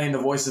playing the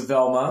voice of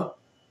Velma.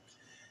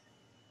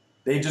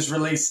 They just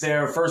released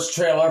their first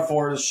trailer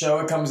for the show.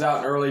 It comes out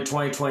in early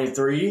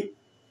 2023.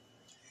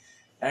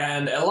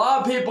 And a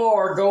lot of people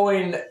are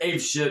going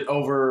apeshit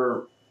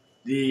over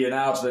the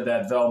announcement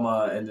that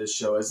Velma in this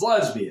show is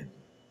lesbian.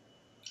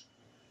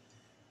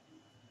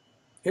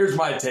 Here's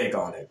my take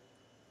on it.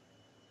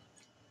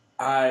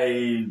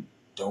 I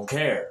don't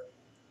care.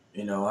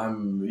 It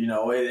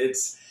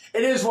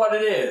is what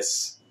it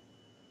is.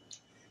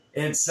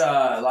 It's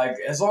like,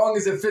 as long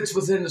as it fits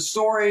within the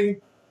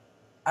story,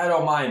 I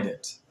don't mind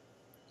it.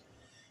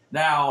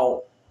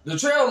 Now, the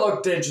trailer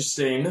looked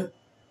interesting.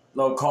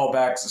 Little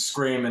callbacks to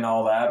Scream and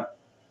all that.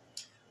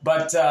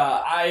 But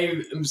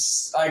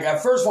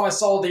at first when I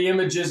saw the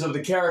images of the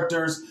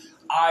characters,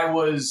 I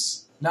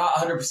was not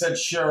 100%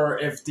 sure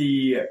if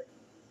the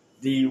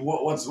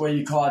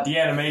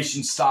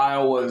animation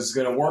style was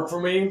going to work for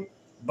me.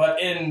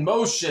 But in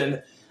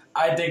motion,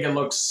 I think it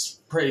looks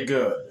pretty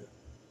good.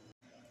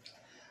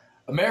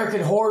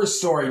 American Horror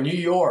Story, New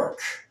York.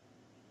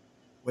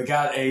 We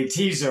got a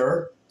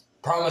teaser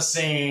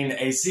promising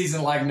a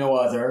season like no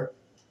other.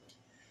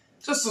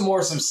 Just some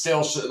some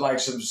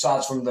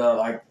shots from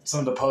some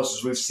of the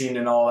posters we've seen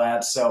and all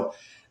that. So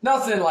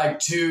nothing like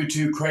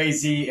too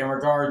crazy in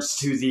regards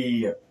to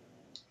the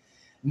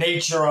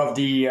nature of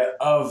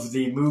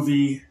the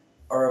movie,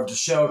 or of the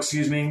show,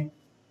 excuse me.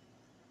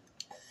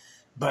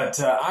 But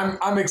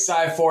I'm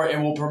excited for it. It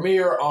will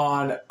premiere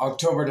on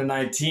October the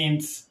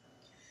 19th,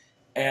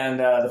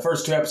 and the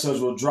first 2 episodes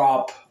will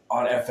drop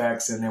on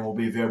FX, and then will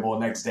be available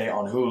the next day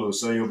on Hulu.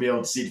 So you'll be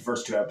able to see the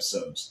first 2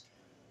 episodes.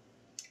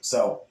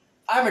 So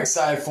I'm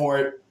excited for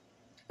it.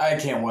 I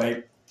can't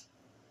wait.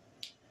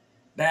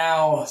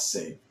 Now, let's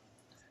see.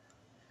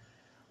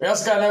 We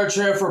also got another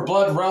trailer for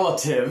Blood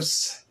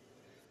Relatives.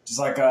 Just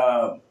like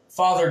a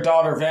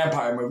father-daughter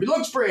vampire movie. It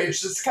looks pretty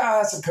interesting. It kind of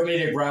has some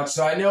comedic route.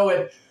 So I know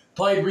it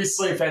played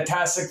recently at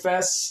Fantastic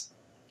Fest.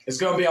 It's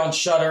going to be on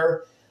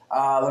Shudder.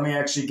 Let me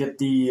actually get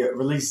the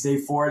release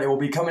date for it. It will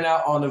be coming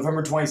out on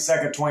November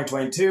 22nd,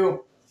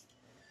 2022.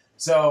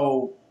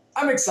 So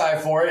I'm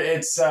excited for it.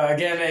 It's,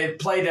 again, it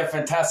played at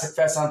Fantastic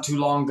Fest not too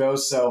long ago,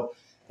 so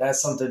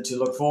that's something to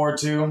look forward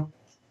to.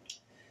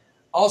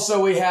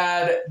 Also, we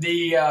had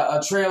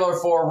a trailer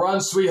for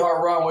Run,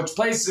 Sweetheart, Run, which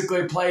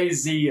basically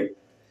plays a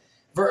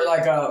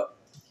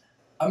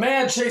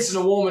man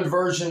chasing a woman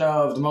version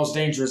of The Most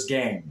Dangerous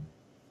Game.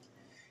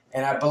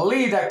 And I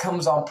believe that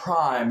comes on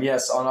Prime,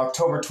 yes, on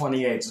October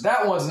 28th. So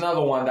that one's another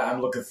one that I'm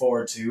looking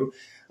forward to.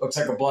 Looks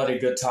like a bloody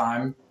good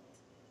time.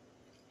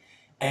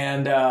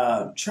 And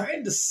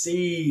trying to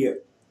see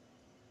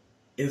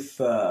if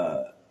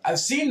I've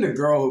seen the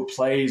girl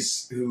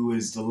who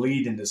is the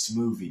lead in this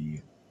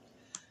movie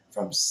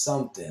from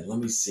something. Let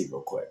me see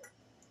real quick.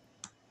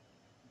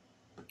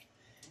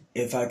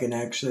 If I can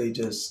actually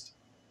just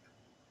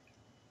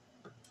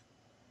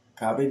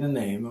copy the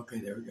name. Okay,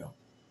 there we go.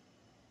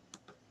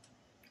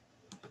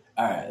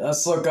 All right,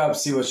 let's look up,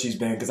 see what she's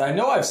been, because I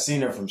know I've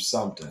seen her from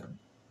something.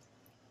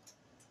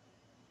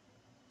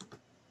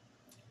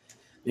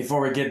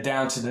 Before we get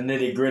down to the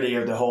nitty-gritty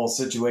of the whole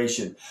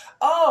situation.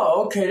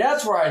 Oh, okay,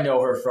 that's where I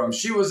know her from.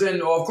 She was of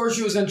course,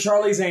 she was in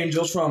Charlie's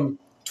Angels from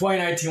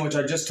 2019, which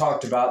I just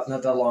talked about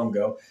not that long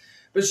ago.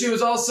 But she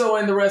was also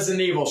in the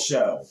Resident Evil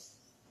show.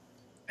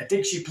 I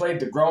think she played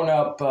the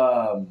grown-up,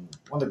 one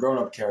of the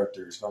grown-up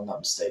characters, if I'm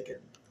not mistaken.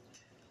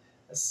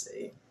 Let's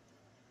see.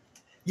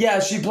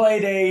 Yeah, she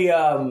played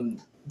a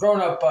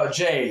grown-up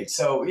Jade.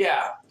 So,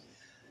 yeah.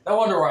 No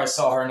wonder where I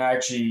saw her and I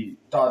actually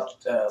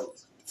thought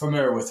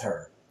familiar with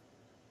her.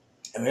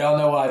 And we all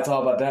know what I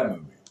thought about that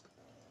movie.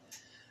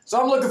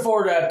 So I'm looking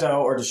forward to that,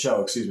 or the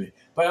show, excuse me.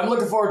 But I'm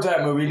looking forward to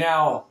that movie.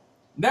 Now,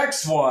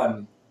 next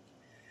one.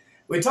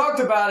 We talked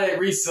about it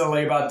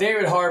recently, about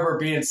David Harbour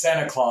being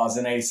Santa Claus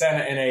in a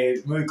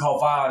movie called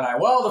Violent Night.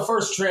 Well, the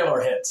first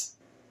trailer hit.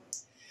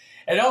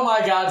 And oh my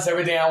God, it's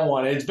everything I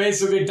wanted. It's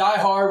basically Die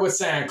Hard with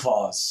Santa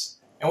Claus.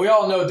 And we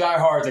all know Die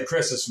Hard is a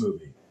Christmas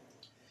movie.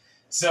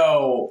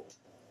 So,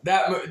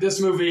 this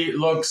movie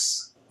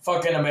looks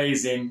fucking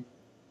amazing.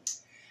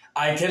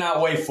 I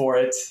cannot wait for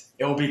it.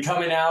 It will be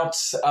coming out.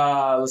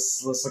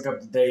 Let's look up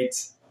the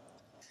date.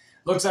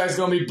 Looks like it's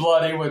going to be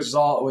bloody, which is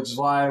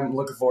why I'm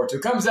looking forward to it.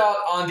 It comes out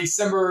on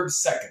December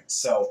 2nd,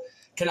 so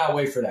cannot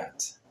wait for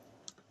that.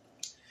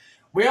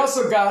 We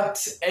also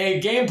got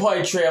a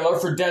gameplay trailer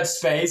for Dead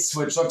Space,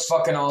 which looks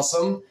fucking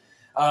awesome.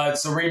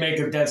 It's a remake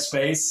of Dead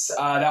Space.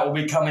 That will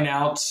be coming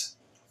out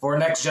for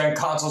next-gen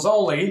consoles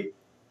only.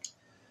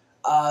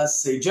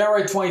 Let's see,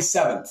 January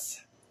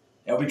 27th.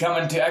 It'll be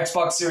coming to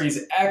Xbox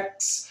Series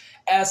X,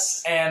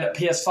 S, and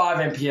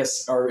PS5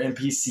 and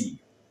PC.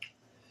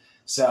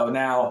 So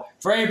now,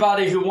 for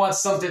anybody who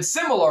wants something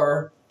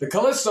similar, the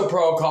Callisto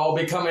Protocol will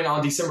be coming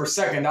on December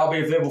 2nd. That'll be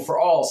available for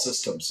all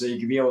systems, so you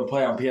can be able to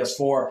play on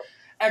PS4,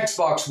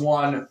 Xbox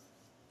One,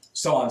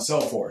 so on and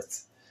so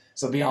forth.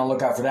 So be on the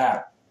lookout for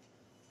that.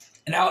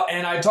 And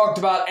I talked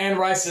about Anne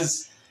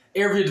Rice's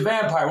Interview with the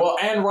Vampire. Well,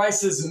 Anne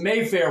Rice's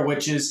Mayfair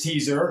Witches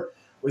teaser.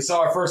 We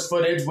saw our first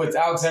footage with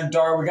Alexander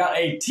Dar. We got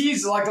a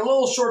teaser, like a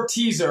little short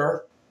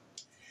teaser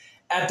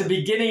at the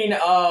beginning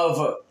of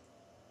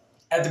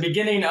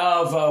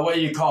what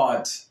do you call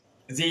it?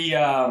 The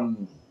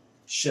I'm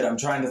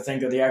trying to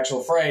think of the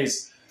actual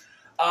phrase.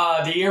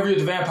 The Interview with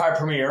the Vampire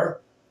premiere.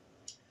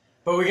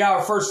 But we got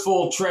our first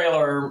full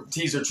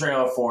teaser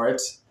trailer for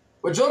it,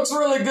 which looks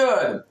really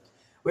good.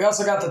 We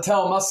also got the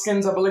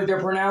Telemuskins, I believe they're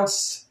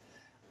pronounced.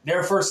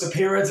 Their first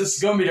appearance. This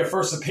is going to be their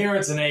first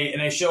appearance in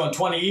a show in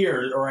 20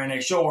 years, or in a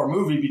show or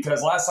movie,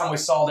 because last time we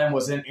saw them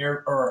was in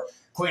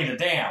Queen of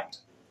the Damned.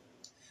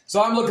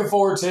 So I'm looking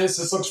forward to this.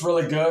 This looks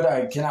really good.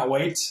 I cannot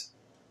wait.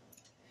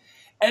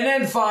 And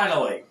then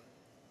finally,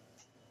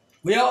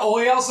 we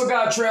also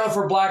got a trailer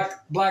for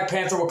Black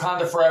Panther: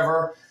 Wakanda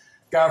Forever.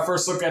 Got our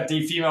first look at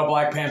the female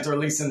Black Panther, at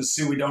least in the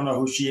suit. We don't know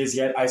who she is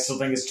yet. I still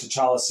think it's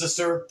T'Challa's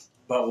sister,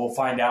 but we'll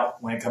find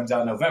out when it comes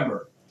out in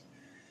November.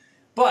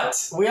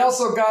 But we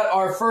also got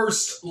our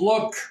first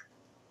look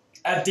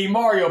at the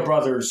Mario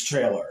Brothers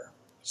trailer.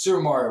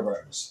 Super Mario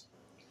Bros.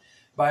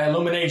 By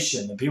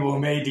Illumination, the people who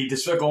made the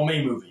Despicable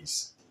Me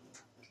movies.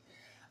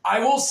 I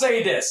will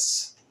say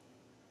this.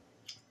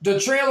 The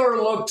trailer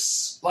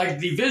looks like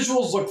the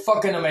visuals look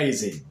fucking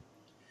amazing.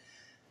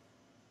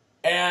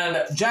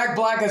 And Jack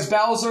Black as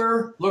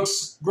Bowser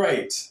looks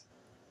great.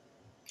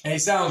 And he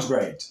sounds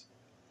great.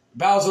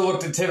 Bowser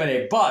looked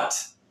intimidating, but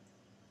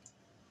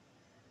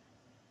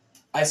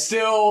I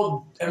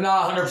still am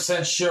not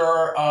 100%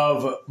 sure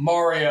of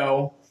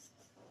Mario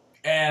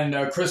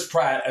and Chris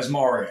Pratt as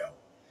Mario.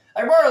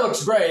 Like, Mario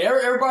looks great.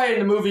 Everybody in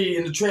the movie,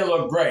 in the trailer,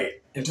 looked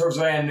great in terms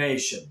of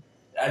animation.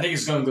 I think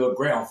it's going to look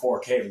great on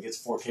 4K if it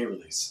gets a 4K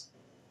release.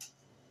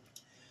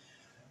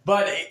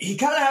 But he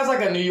kind of has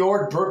like a New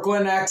York,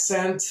 Brooklyn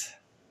accent.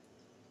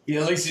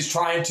 At least he's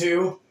trying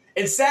to.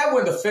 It's sad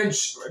when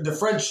the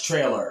French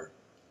trailer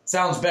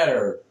sounds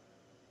better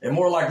and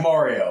more like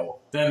Mario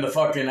than the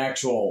fucking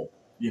actual,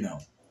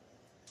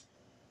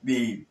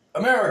 the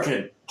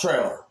American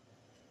trailer.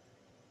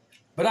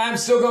 But I'm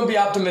still going to be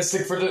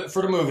optimistic for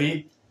the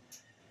movie.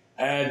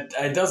 And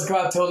it doesn't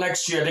come out till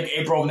next year. I think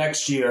April of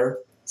next year.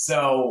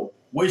 So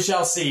we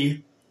shall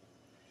see.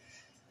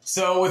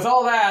 So with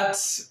all that,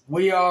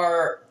 we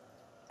are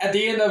at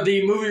the end of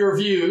the movie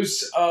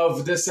reviews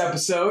of this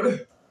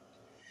episode.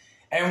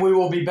 And we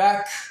will be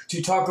back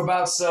to talk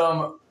about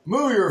some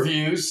movie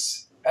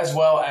reviews, as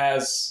well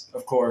as,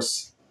 of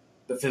course,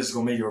 the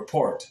Physical Media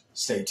Report.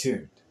 Stay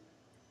tuned.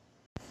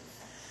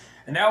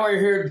 And now we're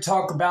here to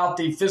talk about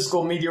the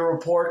Physical Media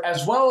Report,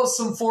 as well as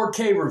some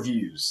 4K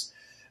reviews.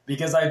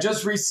 Because I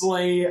just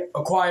recently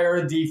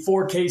acquired the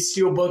 4K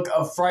Steelbook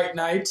of Fright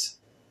Night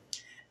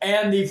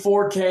and the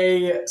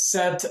 4K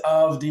set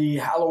of the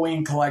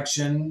Halloween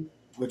collection,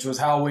 which was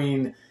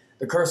Halloween,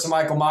 The Curse of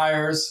Michael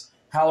Myers,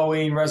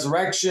 Halloween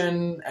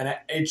Resurrection, and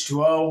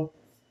H.O.C.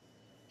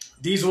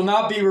 These will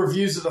not be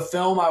reviews of the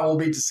film. I will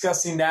be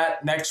discussing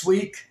that next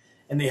week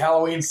in the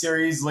Halloween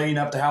series leading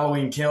up to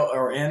Halloween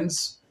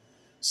Ends.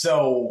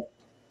 So,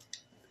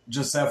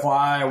 just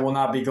FYI, I will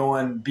not be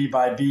going beat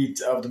by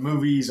beat of the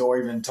movies or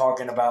even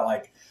talking about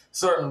like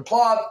certain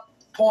plot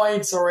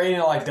points or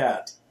anything like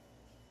that.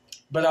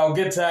 But I'll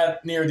get to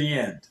that near the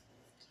end.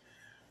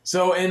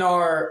 So in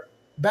our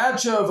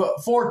batch of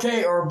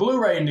 4K or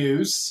Blu-ray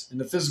news in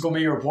the Physical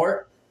Media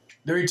Report,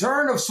 the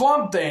return of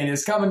Swamp Thing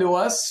is coming to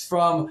us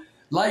from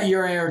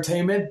Lightyear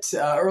Entertainment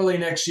early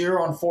next year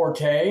on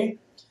 4K.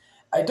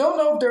 I don't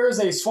know if there is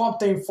a Swamp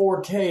Thing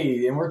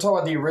 4K, and we're talking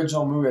about the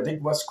original movie. I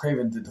think Wes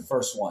Craven did the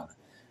first one.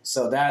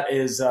 So that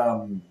is,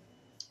 I'll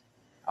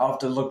have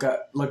to look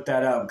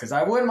that up, because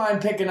I wouldn't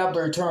mind picking up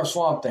the return of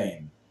Swamp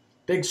Thing.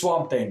 Big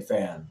Swamp Thing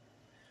fan.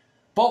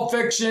 Pulp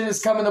Fiction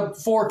is coming to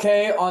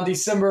 4K on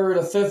December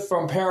the 5th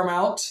from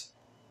Paramount.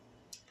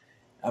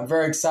 I'm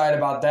very excited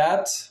about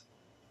that.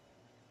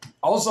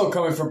 Also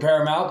coming from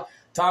Paramount,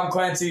 Tom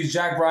Clancy's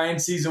Jack Ryan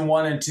Season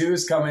 1 and 2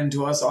 is coming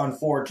to us on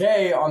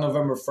 4K on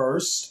November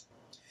 1st.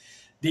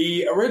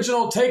 The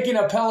original Taking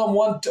of Pelham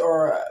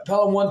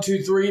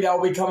 123, that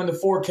will be coming to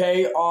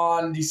 4K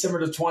on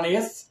December the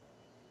 20th.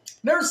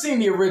 Never seen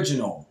the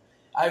original.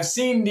 I've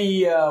seen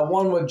the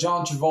one with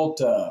John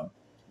Travolta, I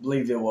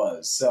believe it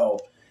was. So,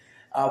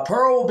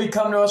 Pearl will be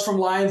coming to us from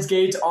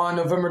Lionsgate on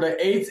November the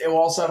 8th. It will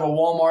also have a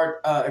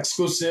Walmart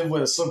exclusive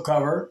with a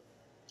slipcover.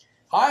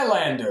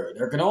 Highlander,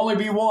 There Can Only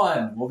Be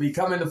One, will be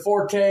coming to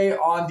 4K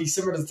on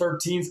December the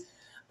 13th.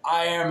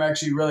 I am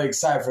actually really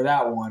excited for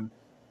that one.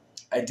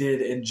 I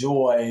did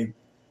enjoy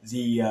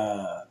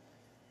the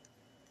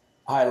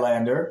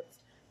Highlander.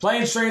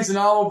 Planes, Trains, and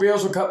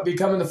Automobiles will be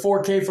coming to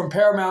 4K from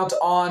Paramount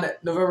on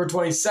November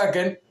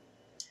 22nd.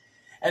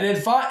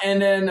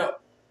 And then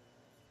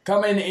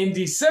coming in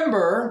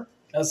December,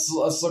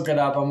 let's look it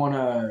up. I want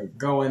to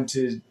go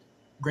into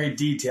great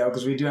detail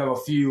because we do have a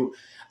few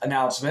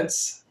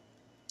announcements.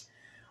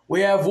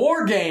 We have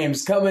War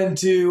Games coming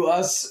to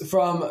us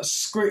from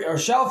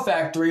Shout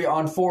Factory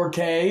on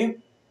 4K.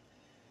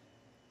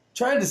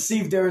 Trying to see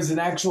if there is an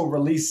actual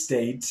release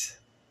date.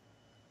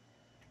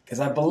 because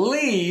I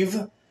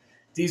believe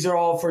these are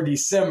all for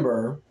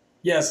December.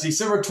 Yes,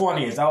 December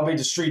 20th. That'll be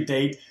the street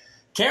date.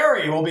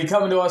 Carrie will be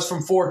coming to us from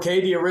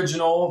 4K, the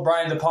original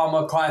Brian De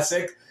Palma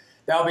classic.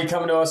 That'll be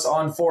coming to us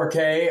on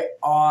 4K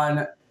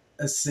on,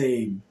 let's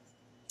see,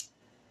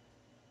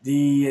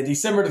 the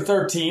December the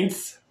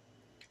 13th.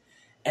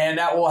 And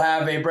that will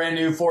have a brand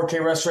new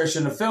 4K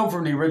restoration of the film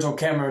from the original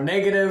camera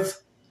negative,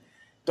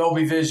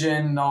 Dolby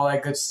Vision, and all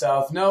that good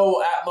stuff.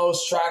 No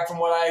Atmos track from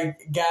what I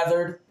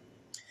gathered,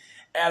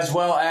 as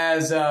well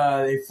as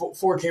a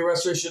 4K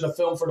restoration of the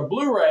film for the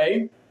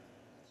Blu-ray.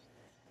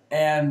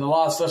 And a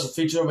lot of special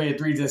features will be a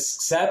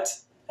 3-disc set.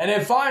 And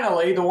then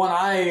finally, the one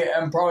I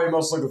am probably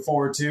most looking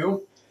forward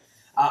to,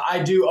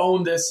 I do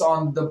own this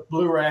on the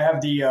Blu-ray. I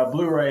have the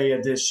Blu-ray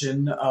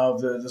edition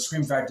of the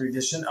Scream Factory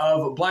edition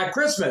of Black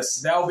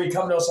Christmas. That will be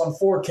coming to us on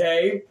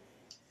 4K.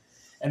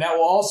 And that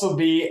will also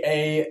be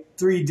a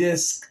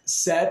 3-disc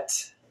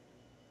set,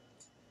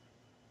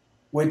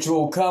 which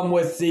will come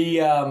with the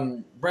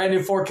brand new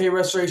 4K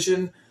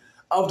restoration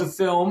of the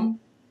film,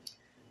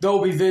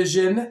 Dolby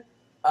Vision,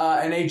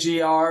 an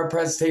HDR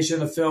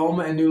presentation of the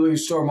film, and newly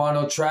restored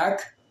mono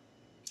track.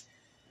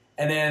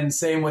 And then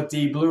same with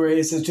the Blu-ray.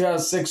 It says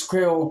 2006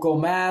 critical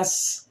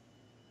mass.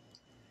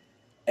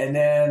 And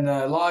then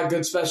a lot of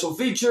good special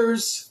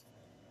features.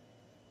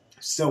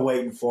 Still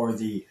waiting for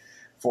the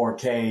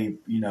 4K,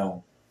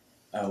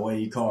 what do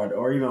you call it?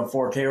 Or even a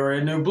 4K or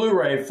a new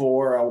Blu-ray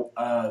for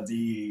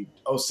the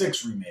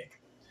H.O.C remake.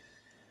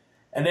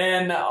 And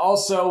then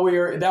also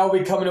that will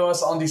be coming to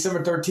us on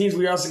December 13th.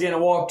 We're also getting A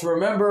Walk to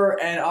Remember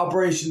and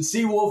Operation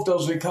Seawolf.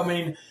 Those will be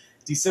coming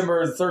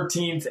December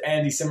 13th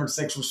and December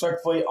 6th,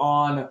 respectively,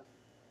 on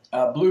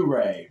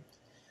Blu-ray.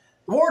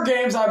 War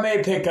Games I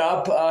may pick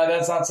up.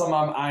 That's not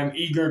something I'm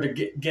eager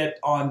to get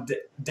on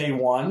day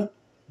one.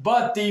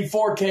 But the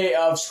 4K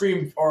of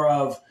Scream or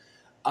of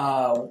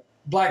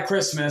Black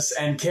Christmas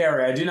and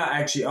Carrie, I do not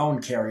actually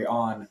own Carrie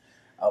on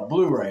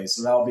Blu-ray,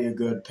 so that'll be a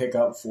good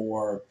pickup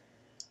for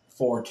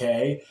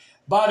 4K.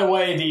 By the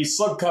way, the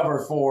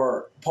slipcover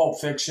for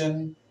Pulp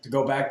Fiction, to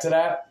go back to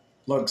that,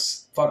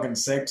 looks fucking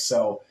sick,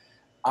 so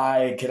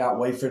I cannot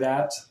wait for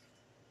that.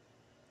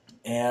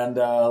 And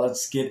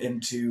let's get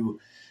into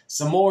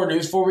some more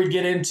news before we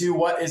get into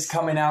what is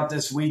coming out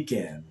this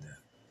weekend.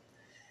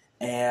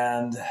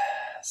 And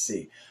let's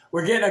see.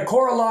 We're getting a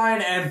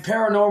Coraline and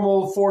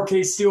Paranormal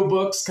 4K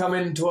Steelbooks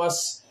coming to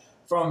us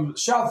from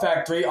Shout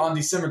Factory on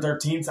December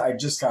 13th. I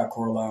just got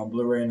Coraline on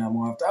Blu-ray and I'm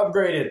going to have to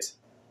upgrade it.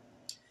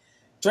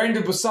 Train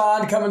to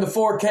Busan coming to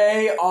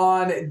 4K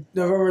on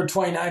November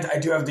 29th. I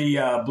do have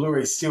the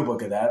Blu-ray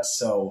Steelbook of that,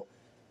 so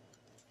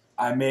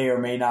I may or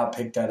may not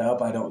pick that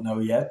up. I don't know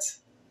yet.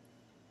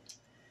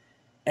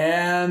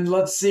 And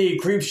let's see.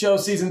 Creepshow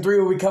Season 3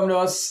 will be coming to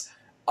us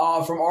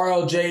from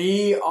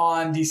RLJE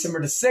on December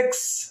the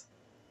 6th.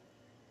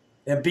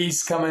 And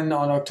Beast coming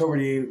on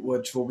October,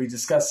 which we'll be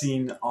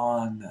discussing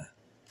on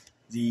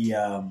the,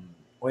 on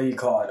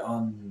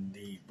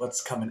the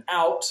what's coming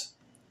out.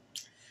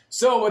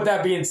 So with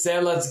that being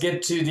said, let's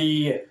get to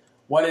the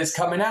what is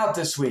coming out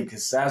this week.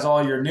 Because that's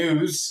all your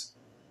news.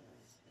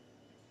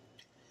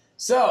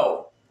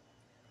 So,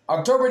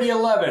 October the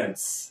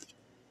 11th.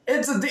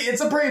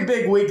 It's a pretty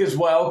big week as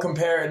well.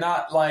 Probably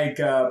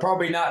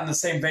not in the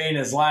same vein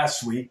as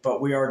last week,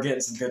 but we are getting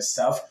some good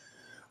stuff.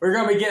 We're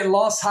going to be getting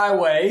Lost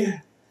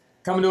Highway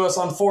coming to us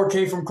on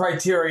 4K from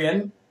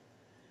Criterion.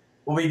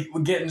 We're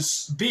getting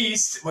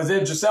Beast with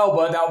Idris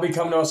Elba. That will be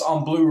coming to us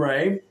on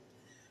Blu-ray.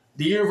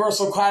 The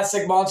Universal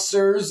Classic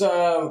Monsters,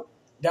 that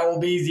will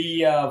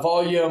be the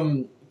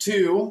Volume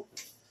 2.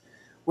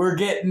 We're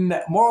getting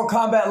Mortal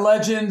Kombat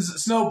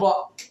Legends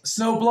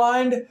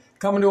Snowblind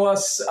coming to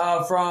us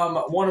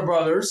from Warner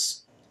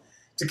Brothers.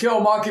 To Kill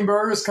a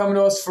Mockingbird is coming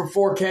to us for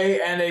 4K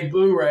and a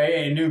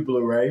Blu-ray, a new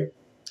Blu-ray.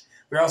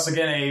 We're also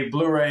getting a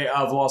Blu-ray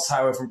of Lost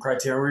Highway from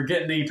Criterion. We're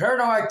getting the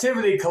Paranormal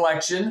Activity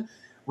Collection,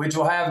 which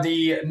will have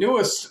the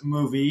newest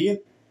movie,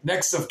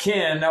 Next of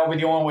Kin. That will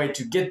be the only way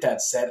to get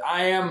that set.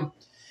 I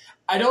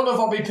don't know if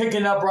I'll be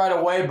picking it up right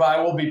away, but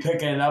I will be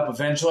picking it up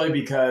eventually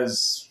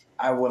because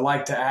I would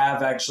like to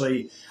have I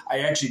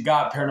actually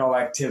got Paranormal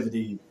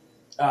Activity.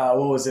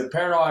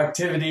 Paranormal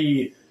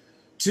Activity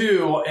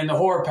 2 in the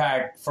horror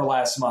pack for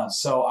last month.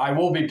 So I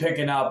will be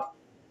picking up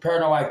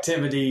Paranormal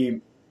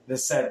Activity, the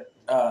set,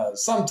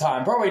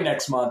 sometime, probably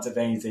next month, if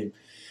anything.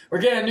 We're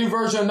getting a new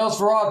version of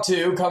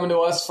Nosferatu coming to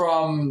us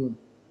from,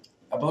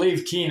 I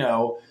believe,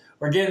 Kino.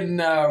 We're getting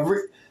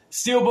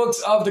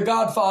Steelbooks of The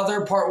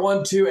Godfather, Part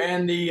 1, 2,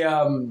 and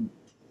the,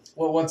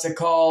 what's it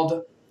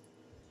called?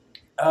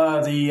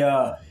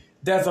 The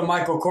Death of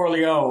Michael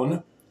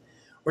Corleone.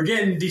 We're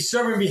getting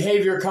Disturbing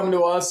Behavior coming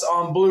to us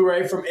on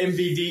Blu-ray from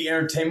MVD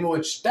Entertainment,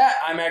 which that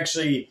I'm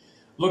actually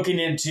looking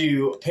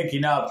into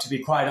picking up, to be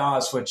quite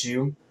honest with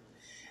you.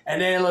 And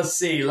then let's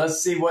see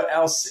what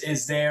else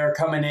is there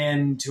coming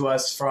in to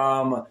us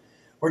from.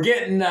 We're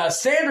getting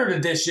standard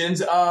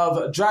editions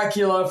of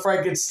Dracula,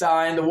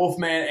 Frankenstein, The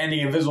Wolfman, and The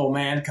Invisible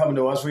Man coming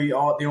to us. The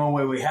only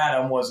way we had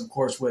them was, of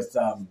course, with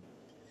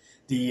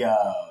the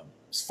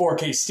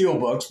 4K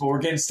steelbooks, but we're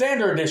getting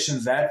standard editions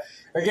of that.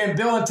 Again,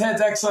 Bill and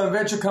Ted's Excellent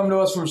Adventure coming to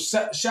us from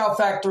Shout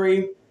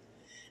Factory.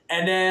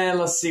 And then,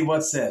 let's see,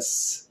 what's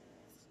this?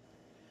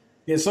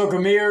 Yeah,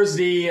 Ahsoka Mirrors,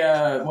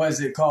 what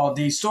is it called?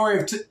 The Story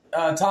of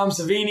Tom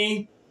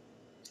Savini.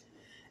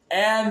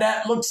 And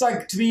that looks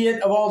like to be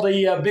it of all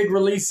the big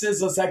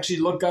releases. Let's actually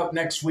look up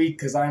next week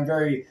because I'm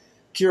very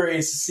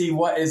curious to see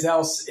what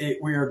else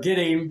we are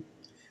getting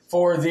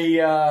for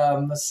the,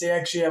 let's see,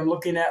 actually I'm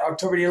looking at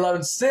October the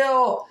 11th.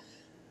 Still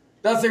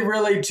nothing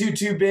really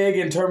too big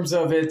in terms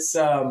of its,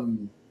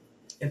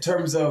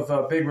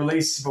 big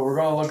releases, but we're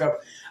going to look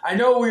up. I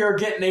know we are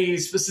getting a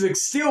specific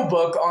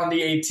steelbook on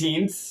the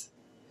 18th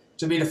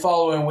to be the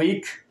following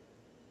week.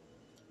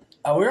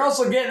 We're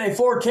also getting a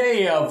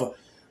 4K of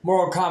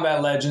Mortal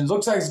Kombat Legends.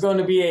 Looks like it's going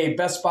to be a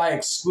Best Buy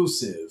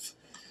exclusive.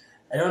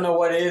 I don't know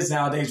what it is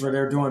nowadays where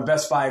they're doing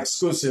Best Buy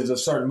exclusives of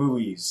certain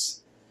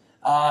movies.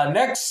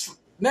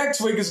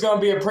 Next week is going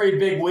to be a pretty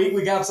big week.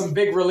 We got some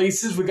big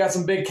releases. We got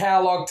some big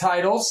catalog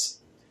titles.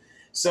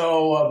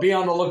 So be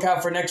on the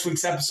lookout for next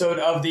week's episode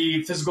of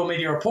the Physical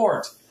Media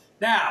Report.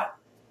 Now,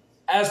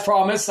 as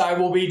promised, I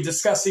will be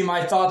discussing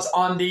my thoughts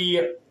on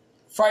the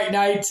Fright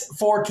Night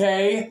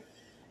 4K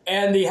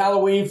and the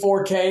Halloween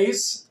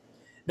 4Ks.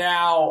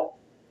 Now,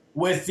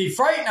 with the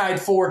Fright Night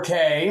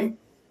 4K,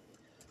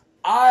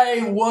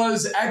 I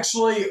was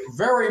actually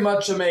very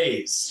much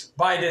amazed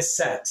by this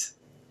set.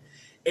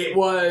 It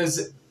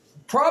was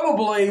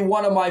probably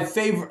one of my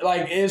favorite,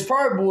 it is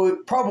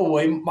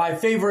probably my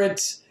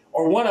favorite,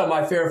 or one of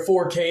my favorite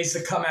 4Ks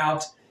to come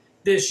out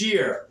this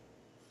year.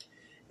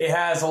 It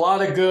has a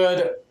lot of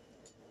good,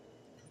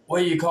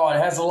 it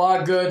has a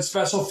lot of good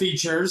special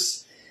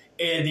features.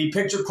 And the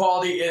picture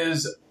quality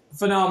is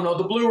phenomenal.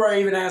 The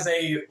Blu-ray even has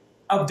a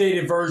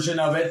updated version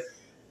of it,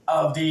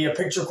 of the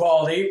picture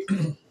quality.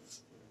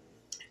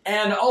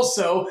 And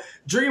also,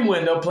 Dream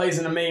Window plays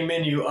in the main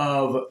menu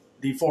of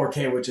the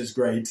 4K, which is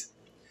great.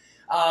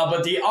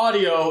 But the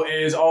audio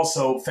is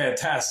also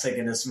fantastic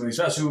in this movie,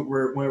 especially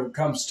when it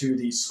comes to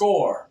the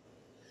score.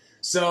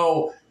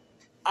 So,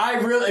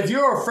 if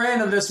you're a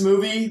fan of this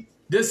movie,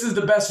 this is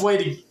the best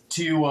way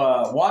to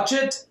watch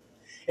it.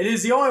 It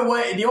is the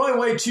only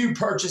way to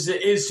purchase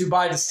it is to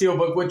buy the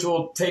steelbook, which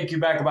will take you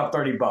back about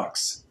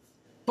 $30.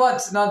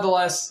 But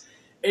nonetheless,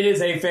 it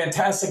is a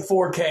fantastic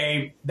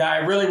 4K that I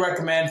really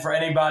recommend for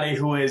anybody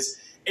who is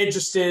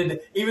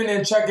interested, even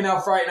in checking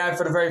out Fright Night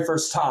for the very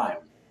first time.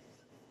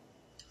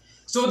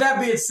 So with that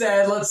being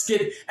said, let's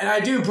get, and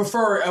I do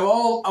prefer, of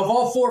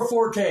all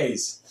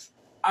 4Ks,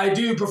 I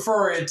do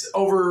prefer it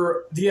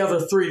over the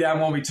other 3 that I'm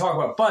going to be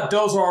talking about. But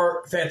those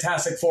are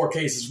fantastic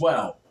 4Ks as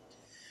well.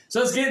 So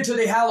let's get into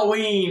the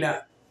Halloween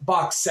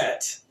box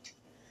set.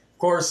 Of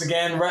course,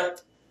 again,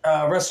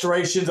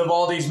 restorations of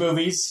all these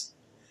movies.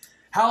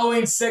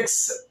 Halloween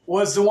 6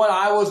 was the one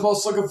I was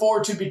most looking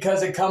forward to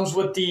because it comes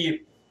with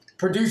the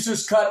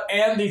producer's cut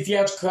and the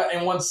theatrical cut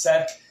in one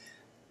set.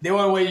 The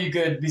only way you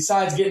could,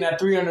 besides getting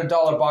that $300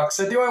 box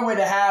set, the only way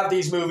to have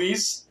these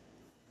movies,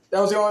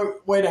 that was the only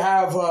way to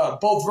have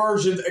both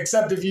versions,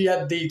 except if you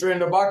had the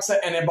 $300 box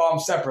set and then bought them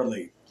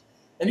separately.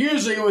 And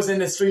usually it was in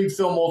this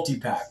 3-film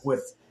multi-pack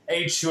with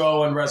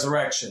H2O and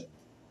Resurrection.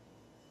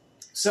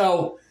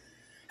 So,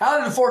 how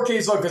did the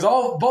 4Ks look? Because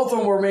both of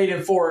them were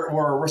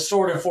were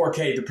restored in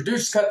 4K, the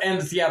producer's cut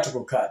and the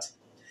theatrical cut.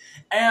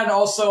 And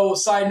also,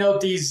 side note,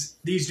 these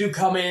do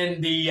come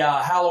in the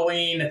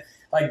Halloween,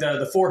 like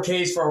the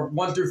 4Ks for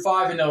 1 through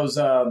 5 in those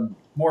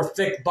more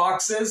thick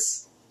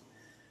boxes,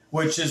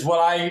 which is what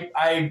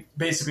I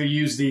basically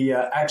use the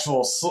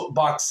actual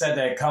box set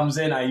that it comes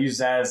in. I use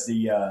that as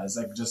as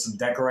like just some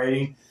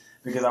decorating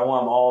because I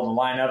want them all to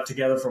line up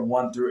together from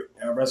 1 through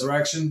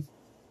Resurrection.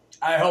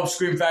 I hope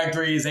Scream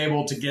Factory is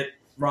able to get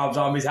Rob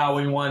Zombie's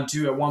Halloween 1 and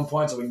 2 at one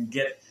point so we can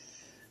get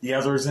the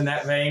others in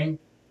that vein.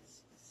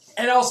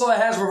 And also it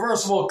has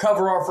reversible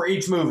cover art for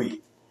each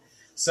movie.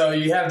 So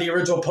you have the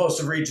original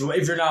poster for each movie.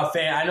 If you're not a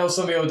fan, I know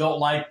some people don't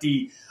like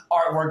the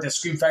artwork that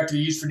Scream Factory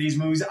used for these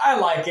movies. I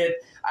like it.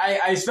 I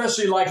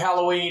especially like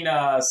Halloween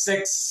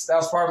 6. That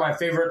was probably my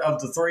favorite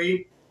of the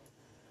 3.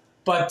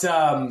 But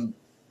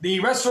the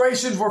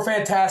restorations were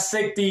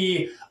fantastic.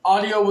 The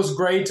audio was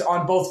great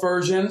on both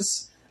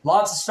versions.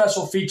 Lots of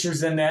special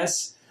features in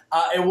this.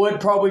 It would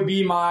probably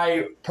be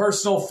my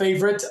personal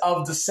favorite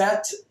of the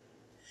set.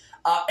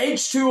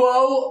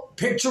 H2O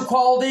picture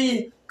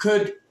quality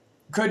could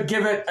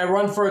give it a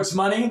run for its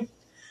money.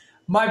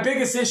 My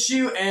biggest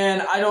issue,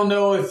 and I don't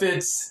know if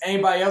it's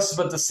anybody else's,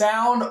 but the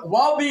sound,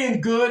 while being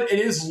good, it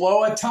is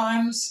low at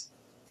times,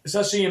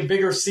 especially in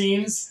bigger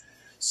scenes.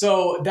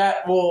 So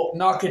that will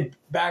knock it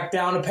back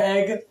down a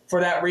peg for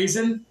that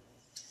reason.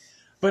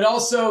 But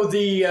also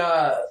the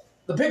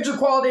picture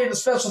quality and the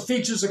special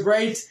features are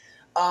great.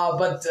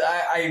 But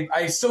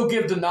I still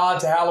give the nod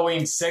to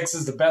Halloween 6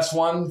 as the best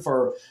one.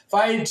 For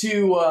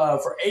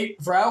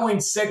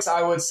Halloween 6,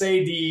 I would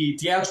say the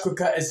theatrical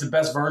cut is the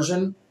best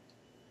version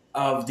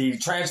of the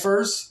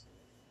transfers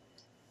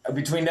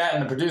between that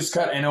and the produced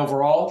cut and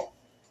overall.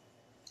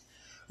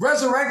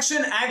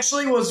 Resurrection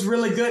actually was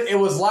really good. It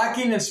was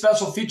lacking in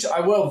special features. I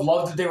would have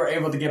loved if they were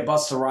able to get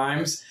Busta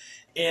Rhymes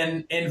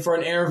in for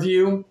an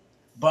interview,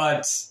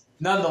 but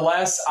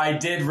nonetheless, I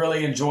did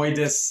really enjoy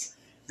this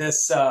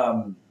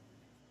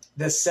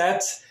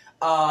set.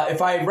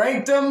 If I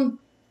ranked them,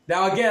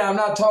 now again, I'm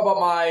not talking about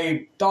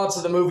my thoughts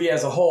of the movie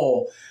as a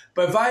whole,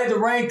 but if I had to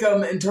rank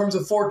them in terms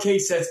of 4K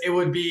sets, it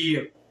would,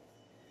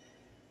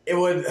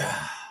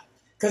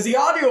 because the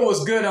audio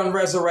was good on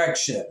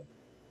Resurrection.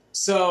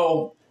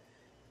 So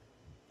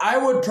I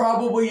would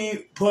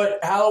probably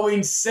put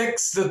Halloween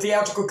 6, the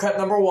theatrical cut,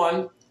 number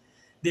 1,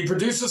 the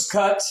producer's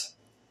cut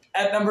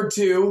at number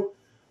 2,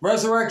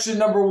 Resurrection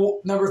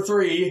number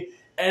 3,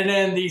 and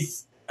then the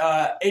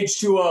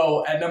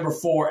H2O at number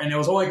 4, and it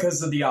was only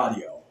because of the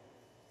audio.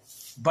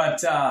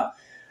 But and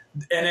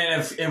then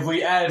if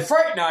we added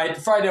Fright Night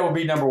would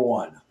be number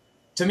 1.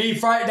 To me,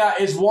 Fright Night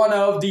is one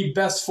of the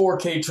best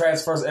 4K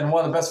transfers and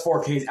one of the best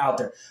 4Ks out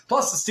there.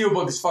 Plus, the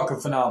Steelbook is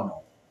fucking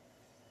phenomenal.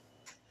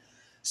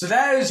 So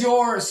that is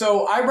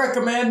so I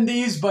recommend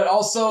these, but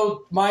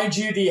also, mind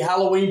you, the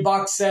Halloween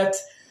box set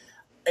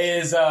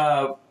is,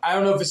 I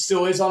don't know if it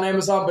still is on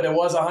Amazon, but it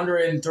was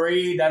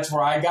 $103. That's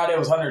where I got it. It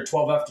was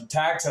 $112 after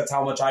tax. That's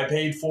how much I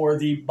paid for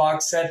the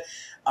box set.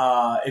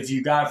 If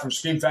you got it from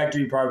Scream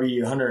Factory, probably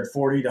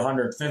 $140 to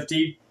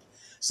 $150.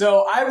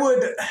 So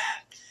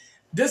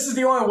this is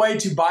the only way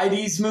to buy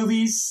these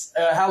movies.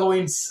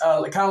 Halloween's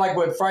kind of like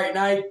with Fright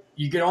Night.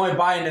 You can only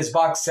buy in this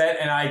box set,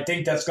 and I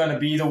think that's going to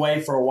be the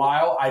way for a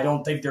while. I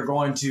don't think they're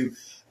going to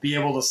be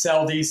able to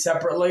sell these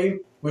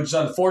separately, which is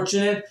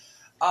unfortunate.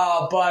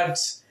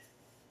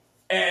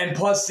 And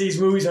plus,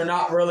 these movies are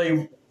not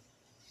really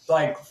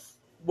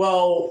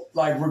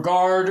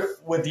regard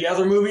with the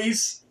other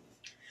movies.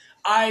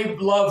 I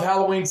love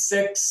Halloween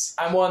 6.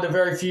 I'm one of the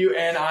very few,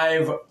 and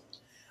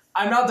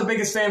I'm not the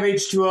biggest fan of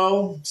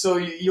H2O, so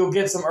you'll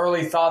get some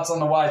early thoughts on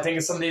what I think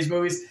of some of these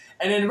movies.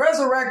 And in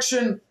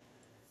Resurrection,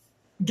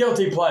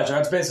 guilty pleasure.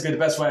 That's basically the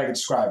best way I can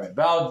describe it.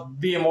 But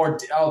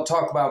I'll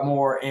talk about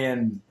more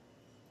in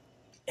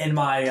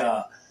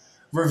my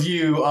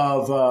review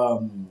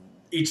of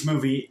each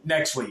movie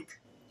next week.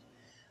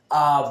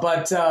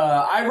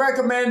 I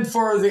recommend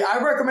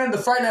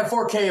the Fright Night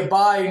 4K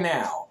buy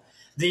now.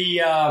 The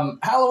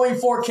Halloween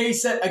 4K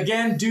set,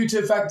 again, due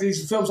to the fact that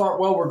these films aren't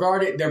well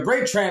regarded, they're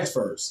great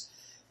transfers.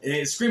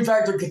 Scream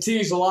Factory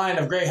continues the line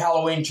of great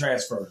Halloween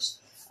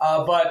transfers.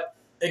 But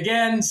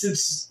again,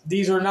 since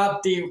these are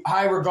not the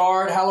high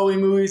regard Halloween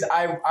movies,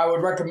 I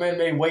would recommend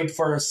maybe wait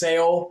for a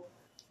sale.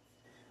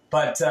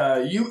 But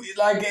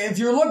if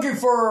you're looking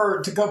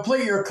to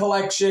complete your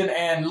collection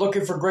and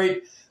looking for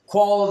great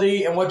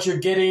quality and what you're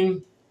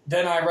getting,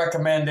 then I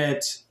recommend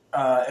it.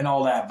 And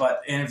all that,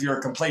 and if you're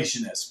a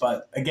completionist.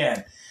 But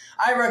again,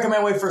 I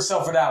recommend wait for a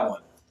sale for that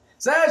one.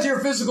 So that is your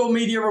physical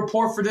media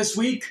report for this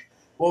week.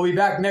 We'll be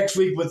back next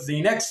week with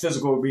the next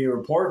physical media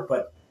report.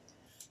 But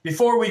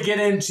before we get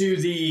into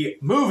the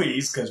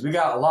movies, because we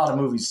got a lot of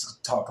movies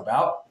to talk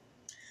about,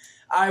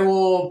 I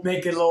will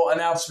make a little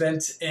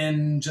announcement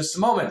in just a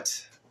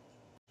moment.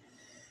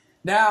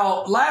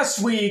 Now,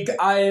 last week,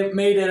 I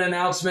made an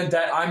announcement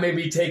that I may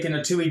be taking a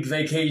 2-week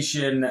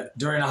vacation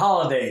during the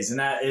holidays, and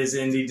that is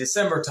in the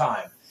December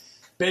time.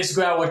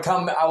 Basically, I would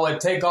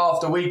take off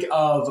the week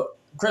of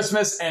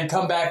Christmas and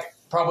come back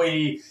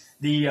probably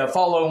the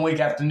following week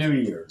after New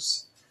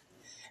Year's.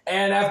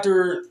 And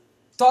after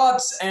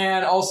thoughts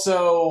and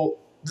also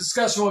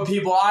discussion with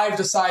people, I've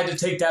decided to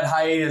take that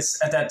hiatus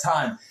at that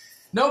time.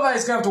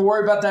 Nobody's going to have to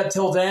worry about that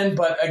till then,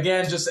 but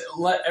again, just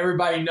let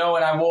everybody know,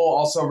 and I will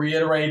also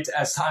reiterate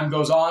as time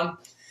goes on,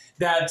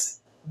 that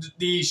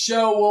the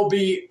show will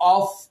be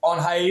off on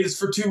hiatus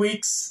for 2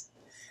 weeks,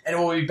 and it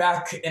will be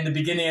back in the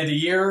beginning of the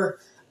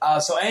year.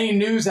 So any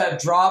news that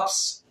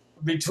drops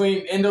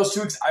in those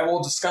 2 weeks, I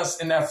will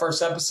discuss in that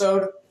first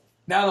episode.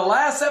 Now, the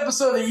last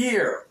episode of the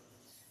year,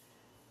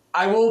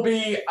 I will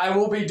be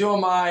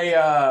doing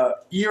my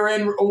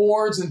year-end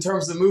awards in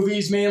terms of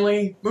movies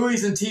mainly.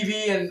 Movies and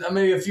TV and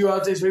maybe a few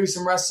other things, maybe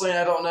some wrestling,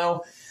 I don't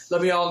know.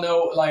 Let me all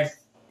know,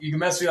 you can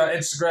message me on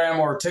Instagram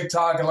or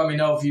TikTok and let me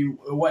know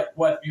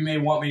what you may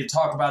want me to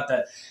talk about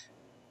that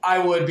I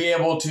would be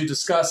able to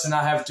discuss and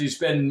not have to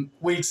spend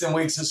weeks and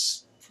weeks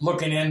just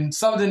looking in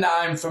something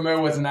that I'm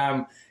familiar with and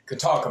I could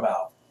talk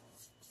about.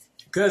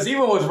 Because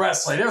even with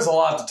wrestling, there's a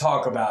lot to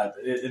talk about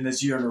in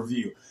this year in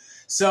review.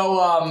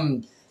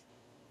 So,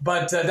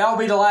 But that'll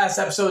be the last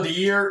episode of the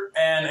year.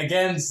 And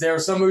again, there are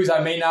some movies I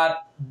may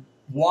not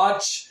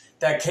watch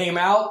that came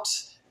out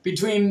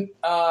between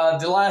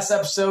the last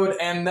episode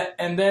and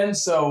then.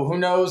 So who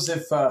knows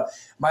if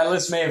my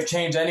list may have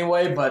changed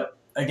anyway. But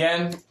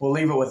again, we'll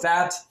leave it with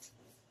that.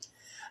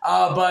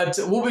 But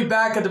we'll be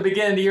back at the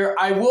beginning of the year.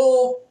 I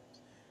will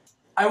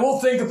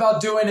think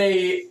about doing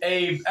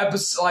a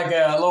episode, like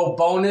a little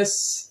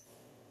bonus,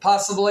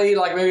 possibly,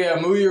 like maybe a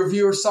movie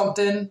review or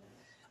something.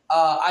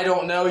 I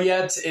don't know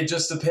yet. It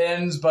just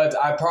depends. But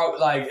I'm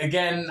probably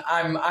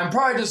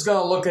just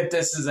going to look at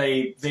this as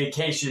a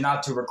vacation,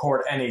 not to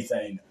record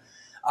anything.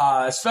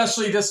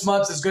 Especially this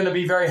month is going to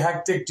be very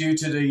hectic due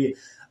to the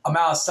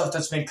amount of stuff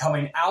that's been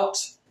coming out.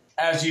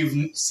 as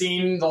you've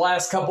seen the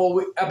last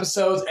couple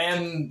episodes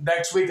and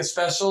next week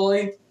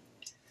especially.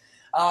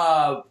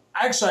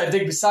 Actually, I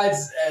think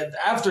besides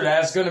after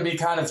that, it's going to be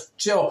kind of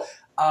chill.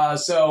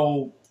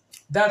 So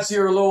that's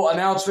your little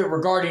announcement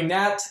regarding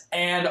that.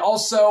 And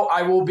also,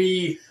 I will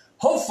be,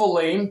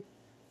 hopefully,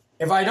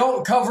 if I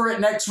don't cover it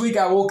next week,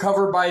 I will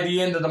cover it by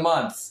the end of the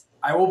month.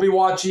 I will be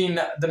watching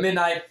the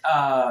Midnight,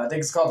 I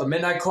think it's called The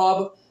Midnight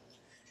Club.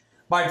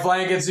 Mike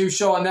Flanagan's new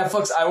show on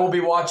Netflix. I will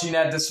be watching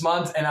that this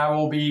month, and I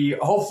will be,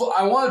 hopefully,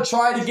 I want to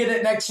try to get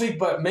it next week,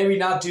 but maybe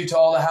not due to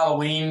all the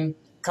Halloween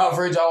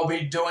coverage I will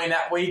be doing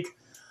that week.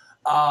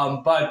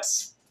 But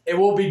it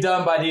will be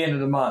done by the end of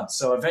the month.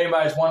 So if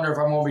anybody's wondering if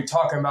I'm going to be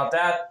talking about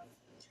that,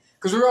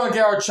 because we're going to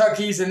get our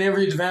Chucky's and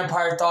Interview with the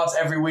Vampire thoughts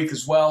every week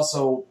as well,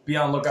 so be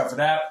on the lookout for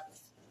that.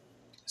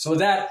 So with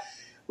that,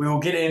 we will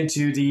get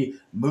into the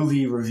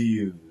movie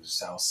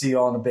reviews. I'll see you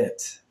all in a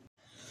bit.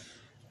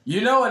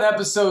 You know an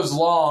episode's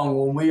long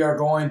when we are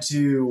going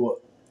to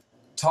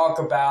talk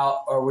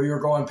about, or we are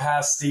going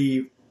past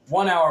the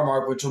 1 hour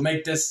mark, which will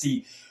make this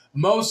the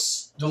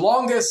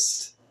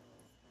longest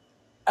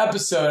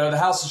episode of the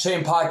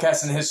H.O.C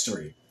podcast in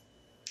history.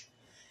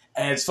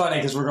 And it's funny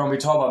because we're going to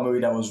be talking about a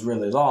movie that was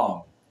really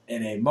long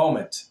in a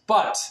moment.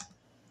 But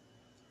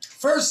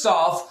first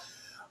off,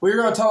 we're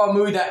going to talk about a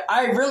movie that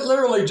I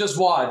literally just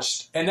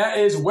watched, and that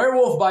is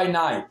Werewolf by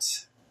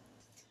Night,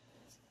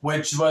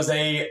 which was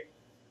a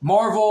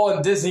Marvel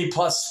and Disney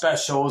Plus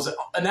special. It was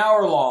an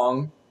hour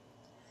long,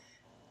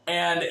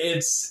 and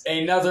it's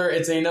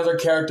another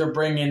character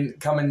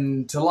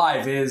coming to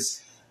life. It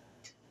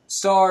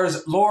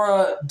stars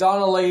Laura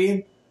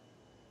Donnelly,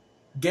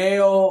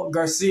 Gail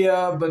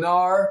Garcia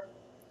Bernal,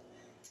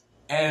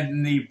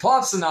 and the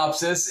plot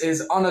synopsis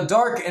is: on a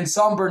dark and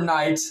somber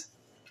night,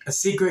 a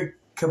secret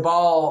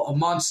cabal of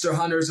monster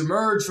hunters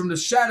emerge from the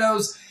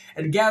shadows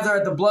and gather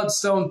at the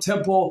Bloodstone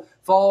Temple.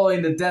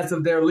 Following the death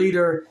of their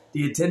leader,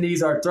 the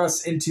attendees are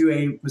thrust into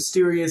a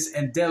mysterious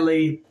and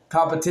deadly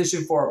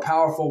competition for a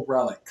powerful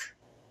relic.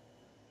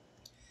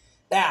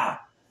 Now,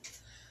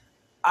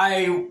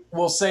 I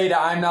will say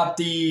that I'm not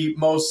the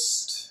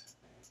most,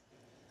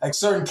 like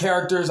certain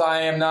characters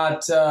I am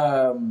not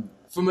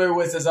familiar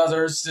with as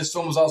others. This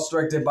film was also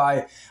directed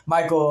by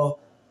Michael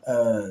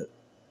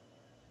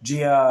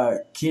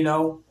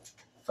Giacchino.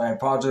 If I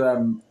apologize,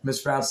 I'm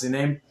mispronouncing the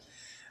name.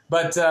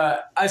 But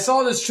I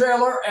saw this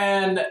trailer,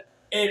 and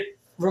it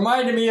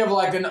reminded me of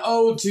like an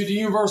ode to the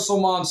Universal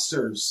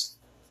Monsters.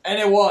 And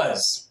it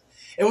was.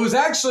 It was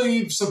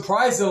actually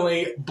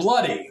surprisingly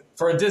bloody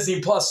for a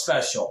Disney Plus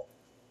special.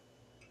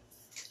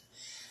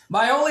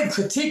 My only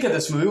critique of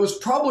this movie was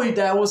probably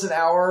that it was an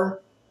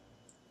hour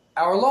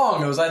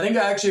long. It was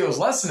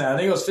less than that. I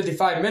think it was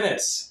 55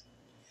 minutes.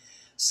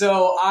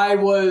 So I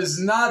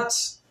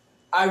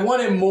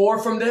wanted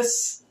more from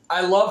this.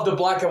 I love the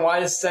black and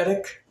white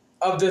aesthetic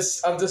of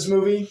this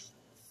movie.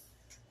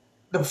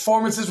 The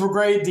performances were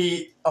great.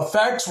 The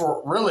effects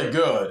were really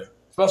good,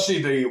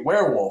 especially the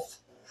werewolf.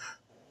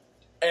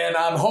 And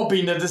I'm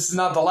hoping that this is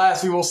not the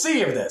last we will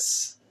see of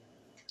this.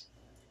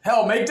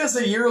 Hell, make this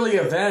a yearly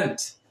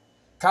event.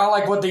 Kind of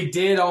like what they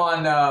did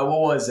on,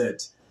 what was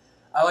it?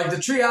 Like the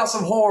Treehouse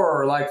of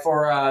Horror, like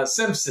for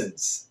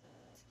Simpsons.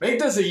 Make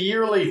this a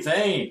yearly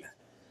thing.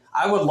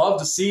 I would love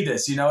to see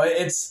this. You know,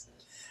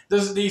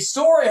 the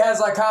story has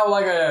like kind of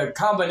like a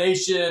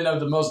combination of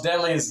the Most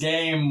Deadliest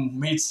Game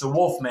meets the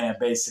Wolfman,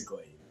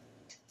 basically.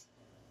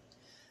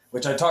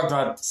 Which I talked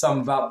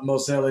about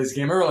Most Deadliest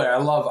Game earlier. I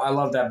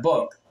love that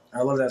book.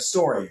 I love that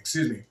story.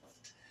 Excuse me.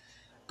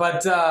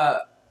 But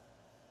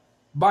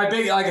like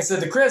I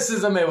said, the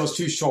criticism, it was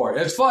too short.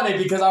 It's funny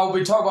because I will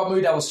be talking about a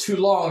movie that was too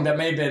long. That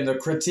may have been the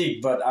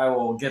critique, but I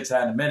will get to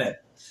that in a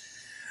minute.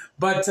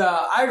 But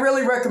I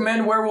really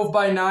recommend Werewolf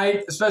by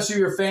Night, especially if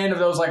you're a fan of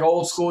those like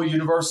old school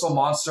Universal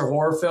monster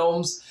horror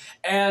films.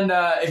 And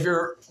if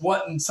you're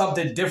wanting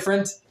something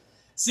different.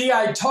 See,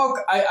 I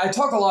talk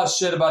a lot of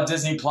shit about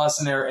Disney Plus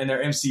and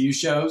their MCU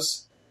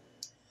shows.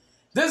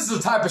 This is the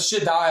type of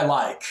shit that I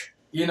like.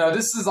 You know,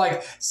 this is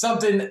like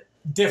something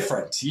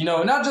different. You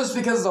know, not just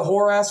because of the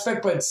horror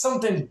aspect, but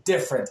something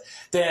different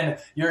than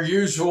your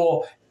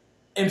usual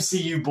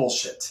MCU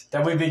bullshit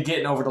that we've been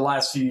getting over the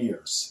last few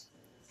years.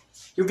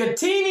 You'll get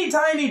teeny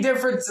tiny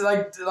difference,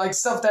 like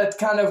stuff that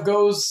kind of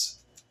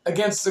goes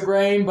against the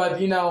grain, but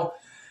you know,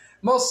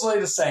 mostly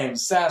the same,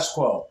 status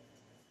quo.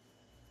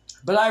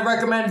 But I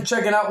recommend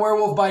checking out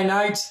Werewolf by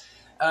Night.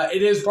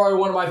 It is probably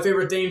one of my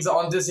favorite things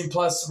on Disney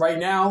Plus right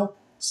now,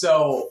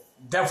 so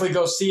definitely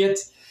go see it.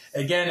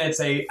 Again, it's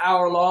an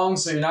hour long,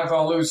 so you're not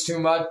going to lose too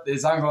much.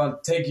 It's not going to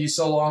take you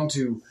so long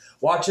to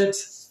watch it.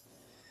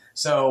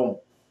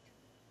 So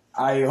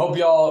I hope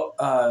y'all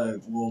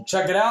will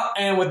check it out.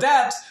 And with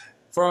that,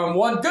 from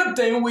one good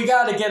thing, we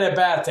got to get a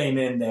bad thing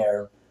in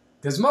there.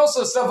 Because most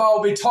of the stuff I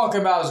will be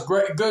talking about is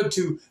great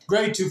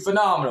to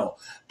phenomenal.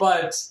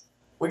 But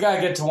we got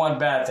to get to one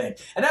bad thing.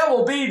 And that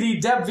will be the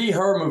Depp v.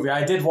 Her movie.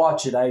 I did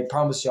watch it. I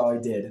promise y'all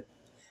I did.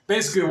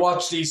 Basically,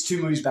 watch these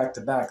two movies back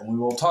to back. And we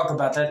will talk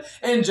about that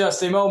in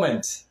just a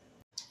moment.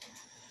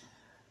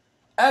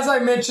 As I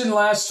mentioned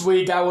last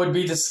week, I would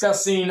be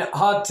discussing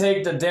hot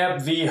take the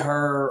Depp v.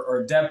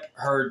 Depp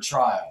Heard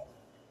trial.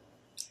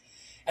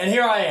 And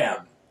here I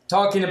am,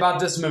 talking about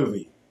this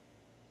movie.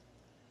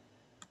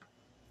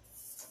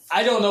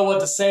 I don't know what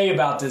to say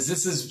about this.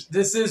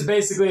 This is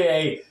basically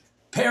a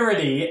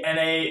parody and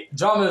a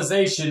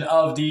dramatization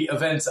of the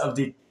events of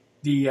the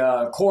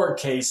court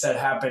case that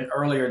happened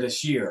earlier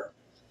this year.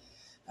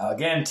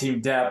 Again,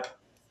 Team Depp.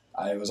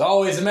 I was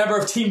always a member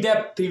of Team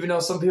Depp, even though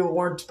some people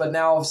weren't, but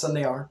now all of a sudden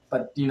they are.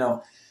 But, you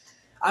know,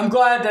 I'm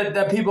glad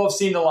that people have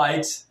seen the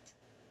light.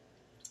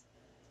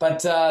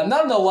 But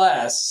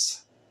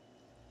nonetheless,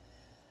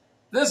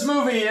 this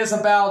movie is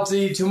about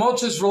the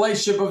tumultuous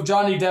relationship of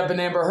Johnny Depp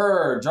and Amber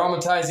Heard,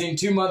 dramatizing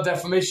 2-month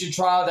defamation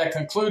trial that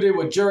concluded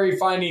with jury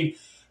finding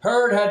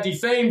Heard had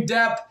defamed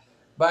Depp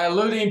by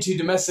alluding to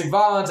domestic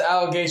violence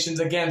allegations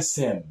against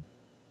him.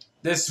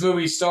 This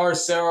movie is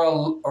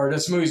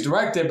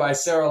directed by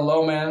Sarah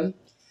Lohman,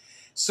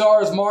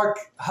 stars Mark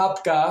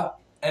Hopka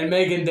and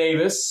Megan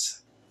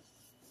Davis.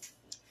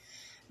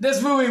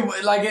 This movie,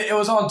 like it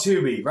was on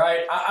Tubi, right?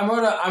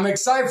 I'm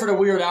excited for the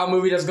Weird Al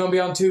movie that's going to be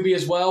on Tubi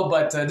as well.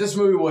 But this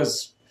movie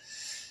was,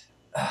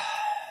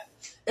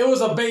 it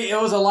was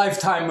a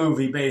Lifetime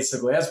movie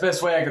basically. That's the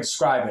best way I could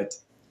describe it.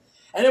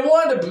 And it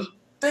wanted to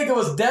think it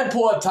was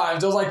Deadpool at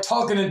times. It was like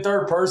talking in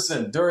third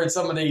person during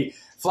some of the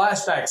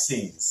flashback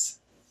scenes.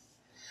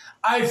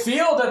 I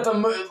feel that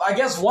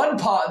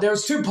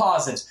there's two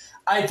positives.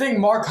 I think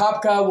Mark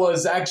Hopka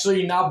was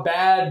actually not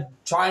bad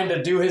trying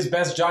to do his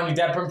best Johnny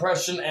Depp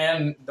impression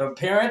and the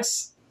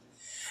appearance.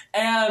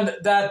 And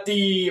that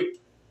they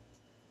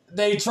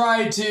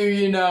tried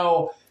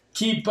to,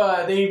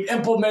 they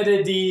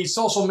implemented the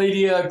social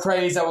media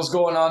craze that was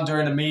going on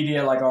during the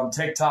media, like on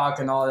TikTok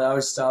and all that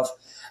other stuff.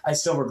 I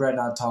still regret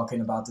not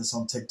talking about this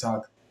on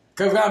TikTok.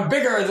 Because I'm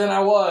bigger than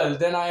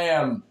I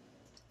am.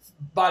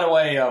 By the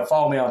way,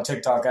 follow me on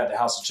TikTok at the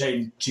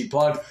H.O.C, cheap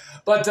plug.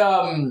 But,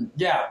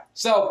 yeah.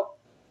 So,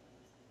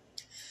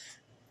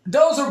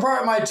 those are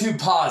part of my two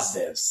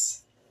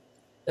positives.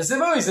 The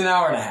movie's an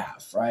hour and a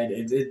half, right?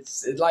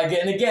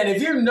 And again,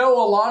 if you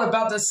know a lot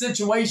about the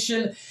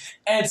situation,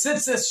 and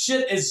since this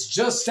shit is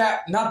just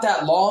not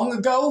that long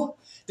ago,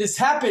 this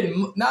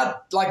happened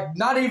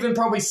not even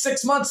probably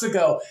 6 months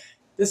ago.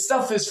 This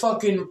stuff is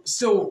fucking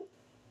still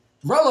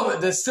relevant.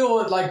 There's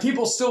still,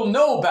 people still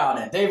know about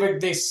it.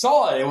 They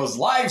saw it. It was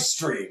live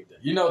streamed.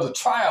 The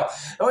trial.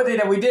 The only thing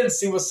that we didn't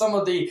see was some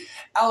of the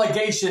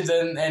allegations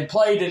and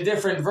played in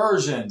different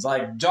versions,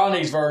 like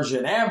Johnny's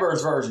version,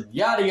 Amber's version,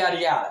 yada, yada,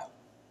 yada.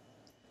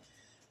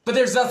 But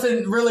there's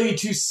nothing really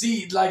to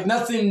see,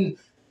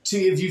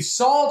 if you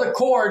saw the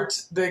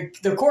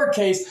court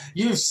case,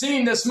 you've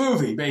seen this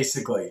movie,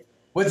 basically,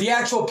 with the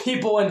actual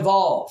people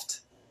involved.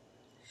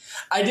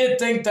 I did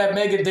think that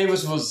Megan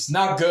Davis was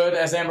not good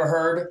as Amber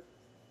Heard,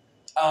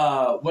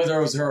 whether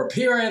it was her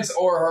appearance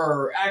or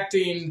her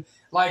acting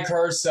like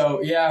her.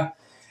 So, yeah.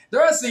 The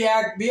rest of the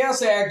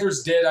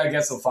actors did, I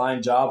guess, a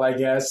fine job, I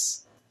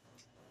guess.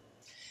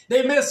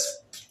 They missed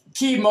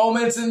key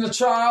moments in the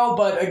trial,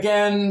 but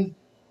again,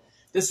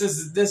 this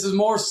is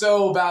more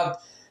so about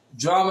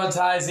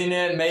dramatizing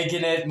it,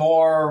 making it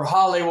more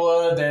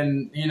Hollywood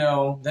than it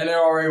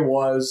already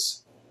was.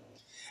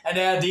 And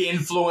they had the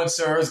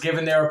influencers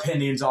giving their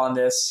opinions on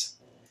this.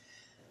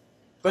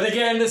 But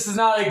again, this is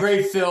not a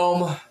great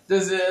film.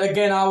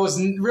 I was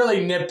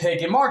really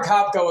nitpicking. Mark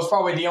Hopka was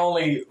probably the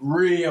only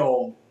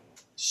real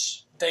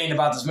thing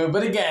about this movie.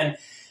 But again,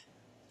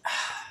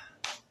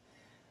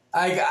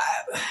 I'd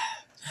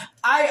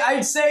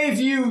say if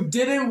you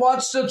didn't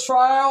watch the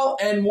trial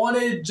and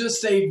wanted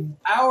just an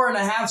hour and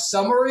a half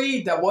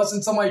summary that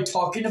wasn't somebody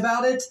talking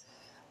about it,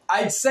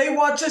 I'd say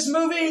watch this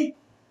movie.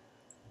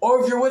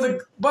 Or if you're with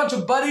a bunch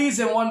of buddies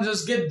and want to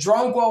just get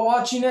drunk while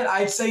watching it,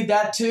 I'd say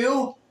that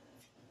too.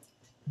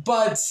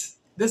 But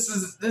this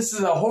is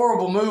a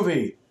horrible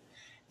movie.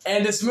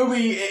 And this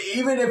movie,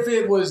 even if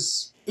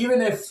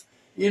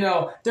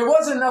there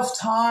wasn't enough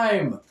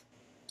time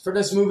for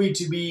this movie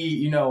to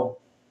be,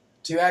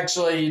 to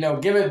actually,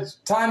 give it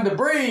time to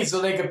breathe so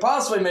they could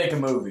possibly make a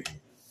movie.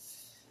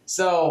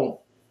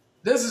 So,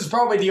 this is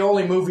probably the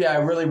only movie I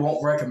really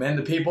won't recommend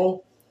to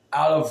people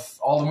out of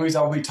all the movies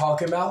I'll be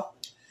talking about.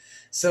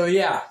 So,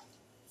 yeah.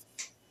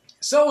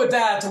 So, with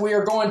that, we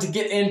are going to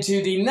get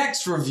into the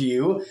next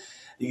review,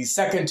 the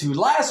second to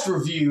last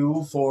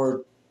review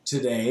for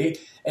today,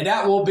 and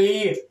that will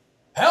be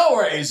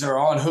Hellraiser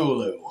on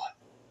Hulu.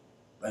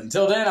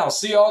 Until then, I'll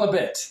see you all in a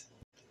bit.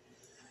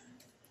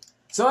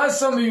 So, as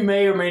some of you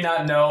may or may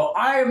not know,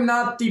 I am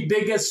not the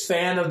biggest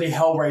fan of the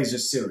Hellraiser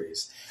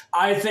series.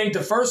 I think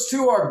the first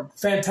two are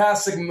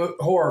fantastic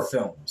horror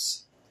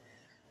films.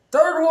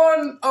 Third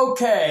one,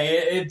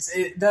 okay,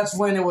 that's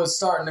when it was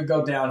starting to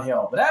go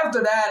downhill. But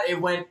after that,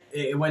 it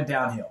went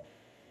downhill.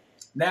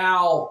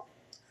 Now,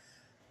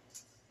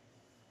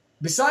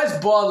 besides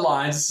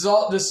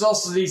Bloodlines, this is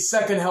also the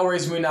second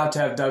Hellraiser movie not to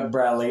have Doug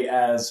Bradley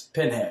as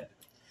Pinhead.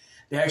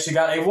 They actually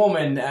got a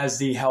woman as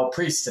the Hell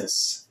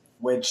Priestess,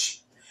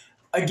 which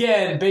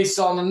again, based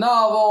on the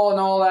novel and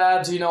all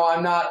that, you know,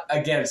 I'm not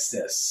against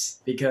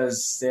this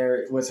because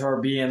there, with her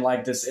being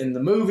like this in the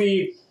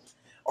movie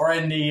or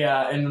in the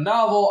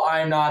novel,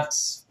 I'm not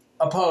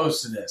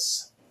opposed to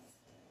this.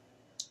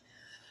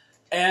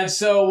 And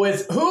so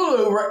with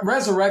Hulu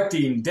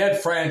resurrecting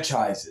dead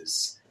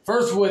franchises,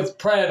 first with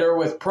Predator,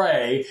 with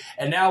Prey,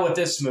 and now with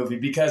this movie,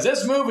 because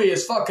this movie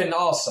is fucking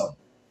awesome.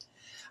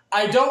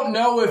 I don't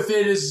know if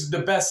it is the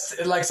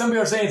best, like some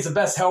people are saying it's the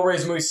best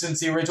Hellraiser movie since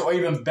the original, or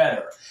even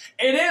better.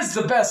 It is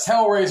the best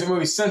Hellraiser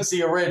movie since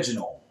the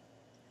original.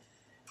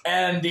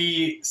 And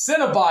the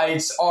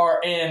Cenobites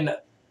are in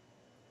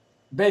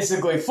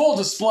basically full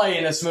display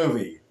in this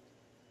movie.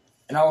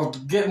 And I'll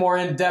get more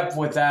in depth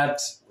with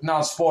that,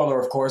 not a spoiler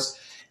of course,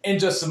 in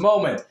just a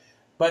moment.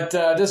 But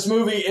this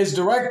movie is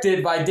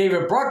directed by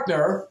David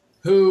Bruckner,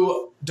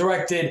 who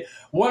directed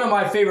one of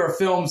my favorite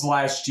films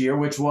last year,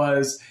 which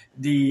was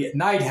The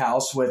Night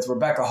House with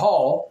Rebecca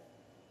Hall.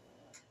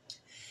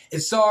 It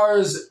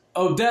stars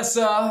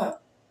Odessa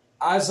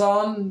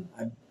Izon,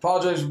 I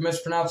apologize for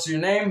mispronouncing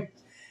your name,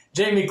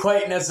 Jamie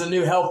Clayton as the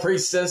new Hell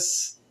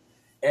Priestess,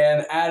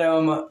 and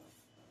Adam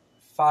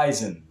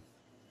Faison.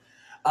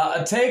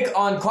 A take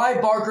on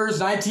Clive Barker's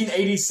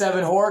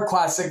 1987 horror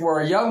classic where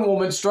a young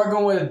woman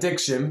struggling with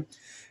addiction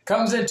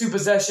comes into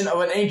possession of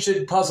an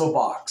ancient puzzle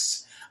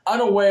box,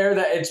 unaware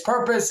that its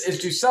purpose is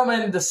to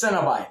summon the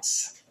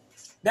Cenobites.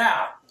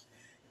 Now,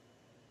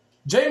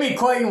 Jamie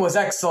Clayton was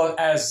excellent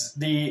as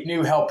the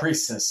new Hell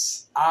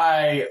Priestess.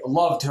 I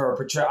loved her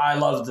portrayal. I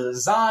loved the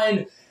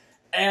design,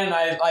 and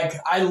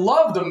I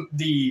loved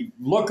the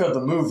look of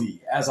the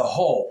movie as a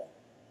whole,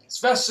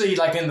 especially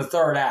like in the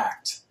third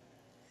act.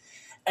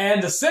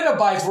 And the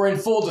Cenobites were in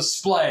full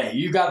display.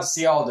 You got to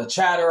see all the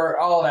chatter,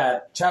 all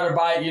that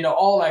chatterbite, you know,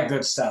 all that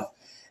good stuff.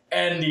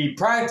 And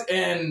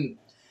and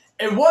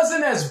it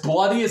wasn't as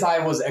bloody as I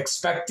was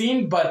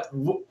expecting, but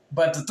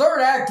the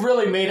third act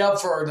really made up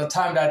for the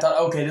time that I thought,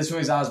 okay, this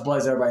movie's not as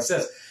bloody as everybody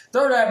says.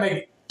 Third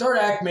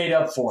act made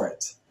up for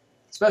it,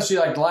 especially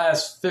like the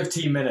last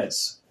 15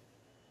 minutes.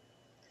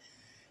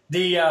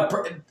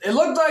 It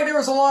looked like there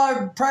was a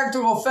lot of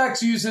practical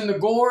effects using the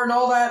gore and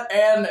all that,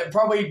 and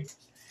probably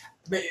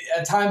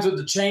at times with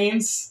the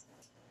chains.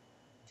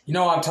 You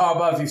know what I'm talking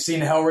about if you've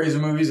seen the Hellraiser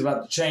movies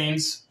about the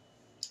chains.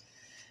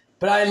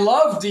 But I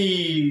love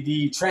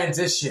the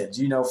transitions,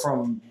 you know,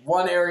 from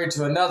one area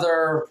to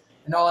another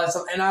and all that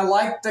stuff. And I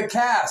liked the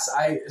cast,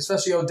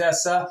 especially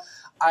Odessa.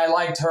 I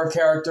liked her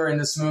character in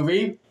this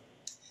movie.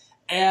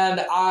 And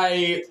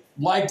I'm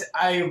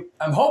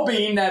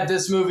hoping that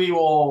this movie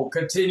will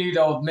continue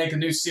to make a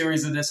new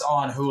series of this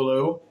on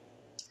Hulu.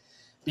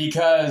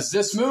 Because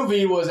this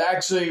movie was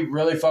actually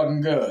really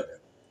fucking good.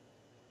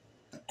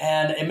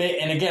 And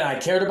again, I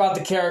cared about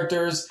the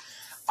characters.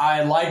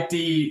 I liked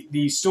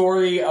the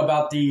story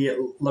about the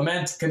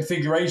lament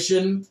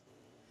configuration,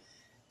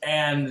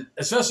 and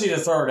especially the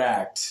third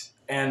act.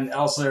 And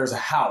also there's a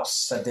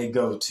house that they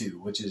go to,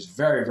 which is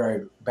very,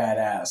 very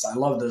badass. I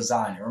love the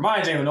design. It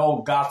reminds me of an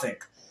old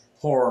gothic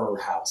horror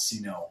house,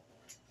 you know.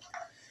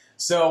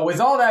 So with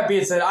all that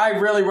being said, I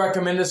really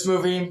recommend this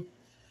movie.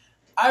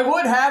 I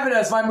would have it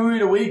as my movie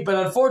of the week, but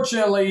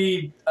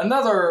unfortunately,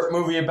 another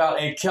movie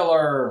about a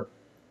killer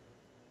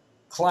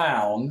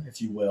clown, if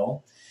you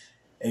will,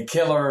 a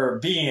killer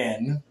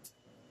being,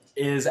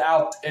 came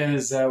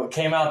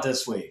out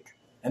this week.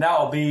 And that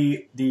will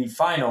be the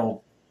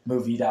final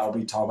movie that I'll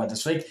be talking about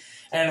this week.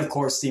 And of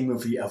course, the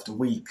movie of the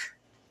week.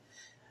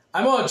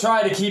 I'm going to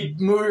try to keep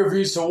movie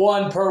reviews to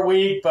one per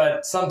week,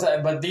 but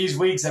these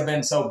weeks have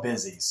been so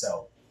busy.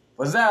 So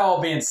with that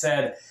all being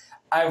said,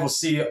 I will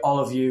see all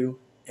of you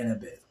in a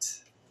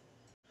bit.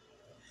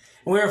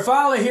 We're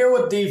finally here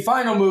with the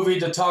final movie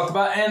to talk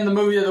about and the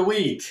movie of the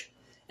week.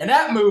 And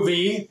that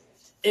movie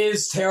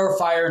is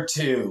Terrifier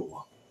 2.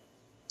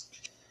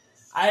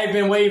 I have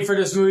been waiting for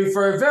this movie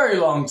for a very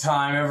long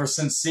time, ever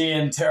since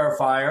seeing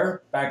Terrifier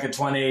back in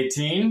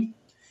 2018.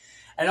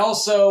 And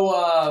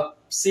also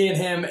seeing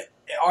him,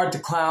 Art the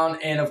Clown,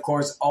 and of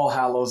course All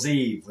Hallows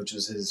Eve, which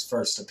was his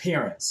first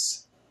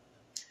appearance.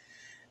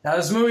 Now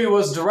this movie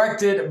was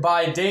directed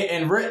by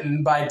and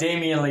written by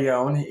Damien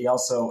Leone. He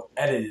also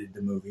edited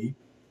the movie.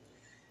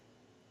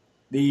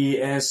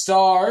 It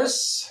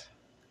stars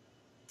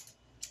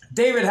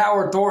David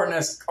Howard Thornton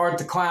as Art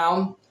the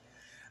Clown,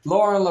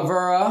 Lauren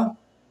Lavera,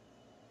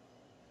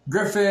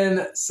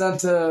 Griffin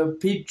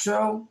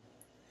Santapietro,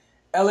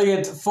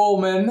 Elliot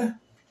Fullman,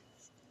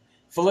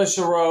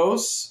 Felicia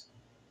Rose,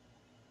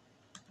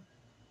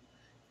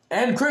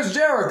 and Chris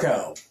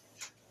Jericho.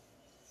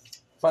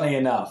 Funny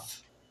enough.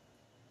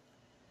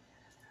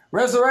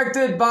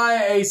 Resurrected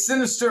by a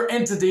sinister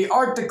entity,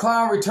 Art the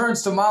Clown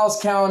returns to Miles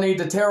County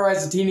to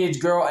terrorize a teenage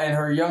girl and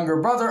her younger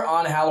brother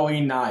on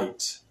Halloween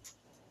night.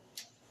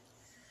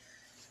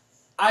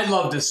 I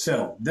love this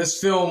film. This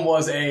film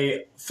was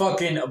a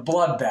fucking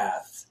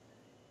bloodbath.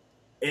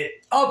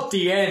 It upped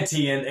the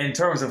ante in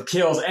terms of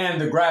kills and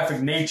the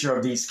graphic nature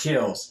of these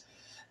kills.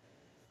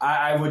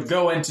 I would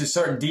go into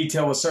certain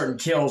detail with certain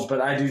kills, but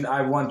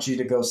I want you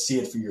to go see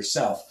it for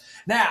yourself.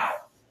 Now,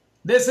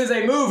 this is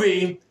a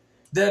movie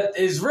that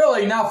is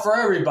really not for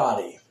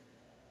everybody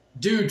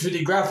due to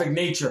the graphic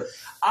nature.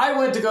 I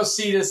went to go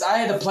see this. I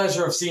had the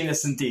pleasure of seeing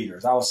this in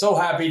theaters. I was so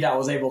happy that I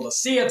was able to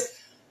see it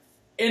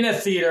in a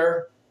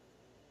theater.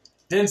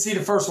 Didn't see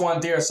the first one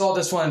in theaters. Saw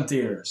this one in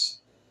theaters.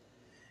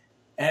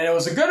 And it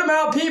was a good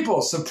amount of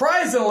people.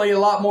 Surprisingly, a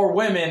lot more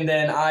women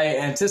than I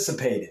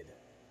anticipated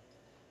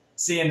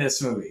seeing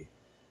this movie.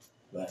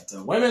 But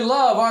women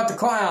love Art the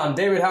Clown,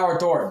 David Howard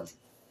Thornton.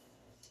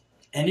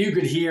 And you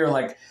could hear,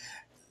 like,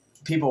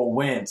 people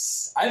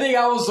wince. I think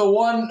I was the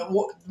one,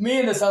 me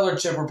and this other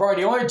chick were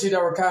probably the only two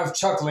that were kind of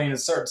chuckling in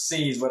certain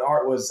scenes when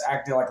Art was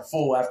acting like a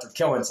fool after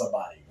killing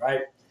somebody,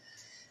 right?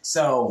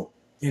 So,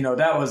 you know,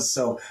 that was,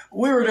 so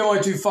we were the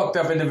only two fucked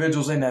up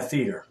individuals in that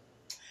theater.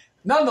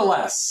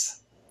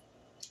 Nonetheless,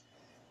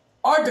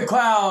 Art the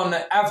Clown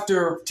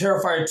after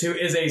Terrifier 2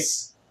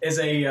 is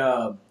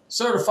a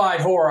certified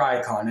horror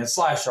icon and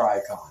slasher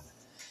icon.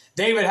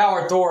 David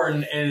Howard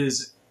Thornton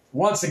is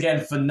once again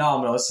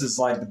phenomenal. This is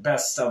like the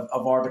best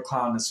of Art the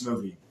Clown in this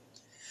movie.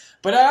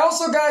 But I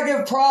also gotta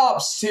give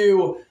props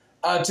to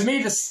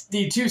me,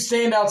 the two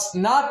standouts,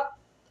 not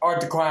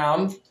Art the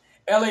Clown,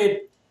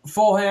 Elliot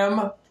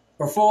Fulham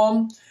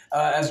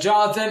as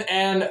Jonathan,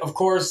 and of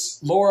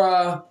course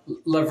Lauren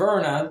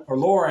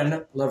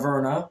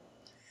Laverna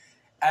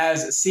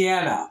as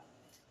Sienna.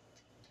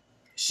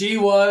 She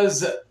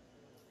was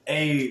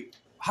a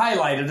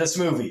highlight of this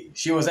movie.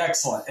 She was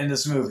excellent in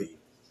this movie.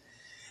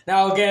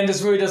 Now, again,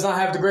 this movie does not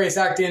have the greatest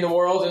acting in the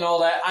world and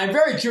all that. I'm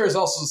very curious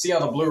also to see how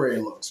the Blu-ray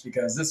looks,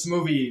 because this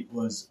movie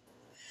was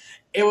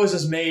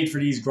just made for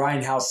these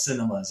grindhouse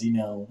cinemas, you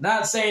know.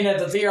 Not saying that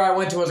the theater I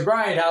went to was a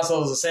grindhouse, it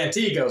was a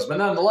Santiago's, but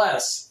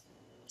nonetheless.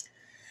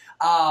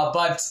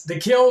 But the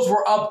kills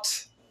were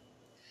upped.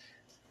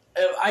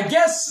 I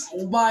guess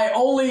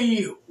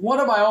one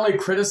of my only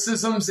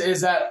criticisms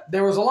is that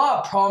there was a lot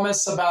of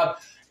promise about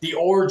the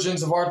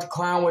origins of Art the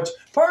Clown, which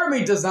part of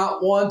me does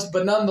not want,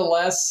 but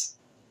nonetheless,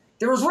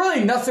 there was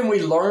really nothing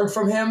we learned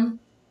from him.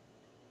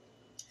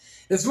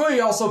 This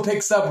movie also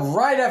picks up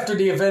right after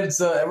the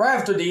events, right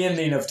after the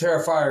ending of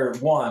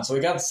Terrifier 1. So we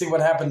got to see what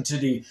happened to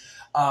the,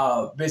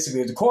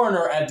 basically the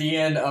coroner at the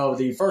end of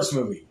the first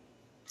movie.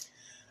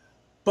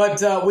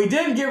 But we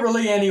didn't get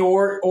really any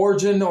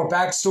origin or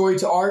backstory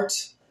to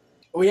Art.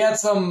 We had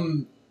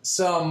some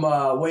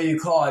what do you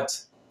call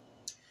it?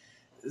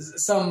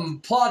 Some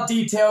plot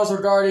details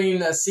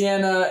regarding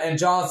Sienna and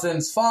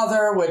Jonathan's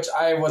father, which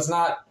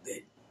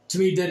to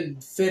me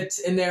didn't fit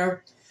in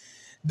there.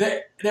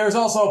 There's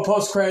also a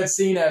post-credit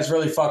scene that's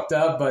really fucked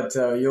up, but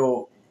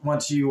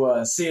once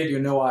you see it,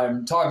 you'll know what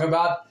I'm talking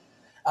about.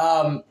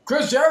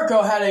 Chris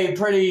Jericho had a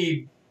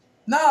pretty,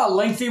 not a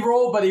lengthy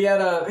role, but he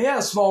had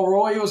a small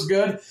role. He was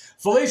good.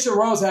 Felicia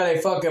Rose had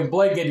a fucking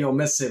blink and you'll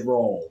miss it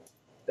role.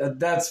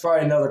 That's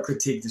probably another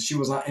critique, that she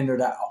was not in there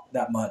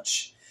that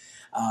much.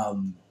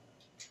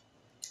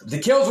 The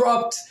kills were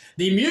upped.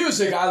 The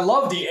music, I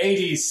love the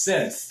 80s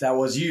synth that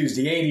was used,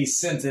 the 80s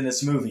synth in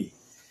this movie.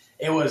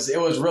 It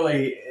was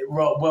really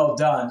well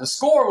done. The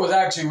score was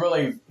actually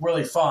really,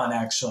 really fun,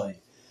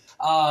 actually.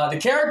 The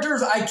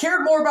characters, I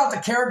cared more about the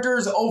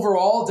characters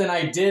overall than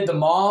I did. The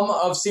mom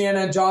of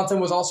Sienna and Jonathan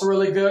was also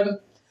really good.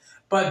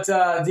 But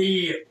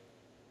the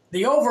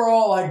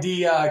overall, like,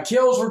 the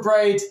kills were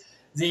great.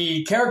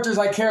 The characters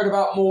I cared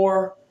about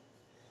more.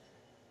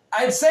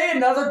 I'd say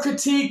another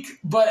critique,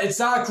 but it's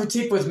not a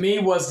critique with me,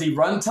 was the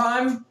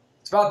runtime.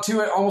 It's about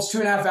almost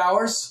 2.5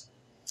 hours.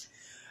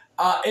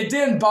 It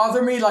didn't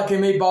bother me like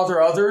it may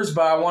bother others,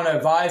 but I want to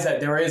advise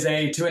that there is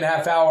a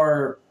 2.5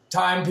 hour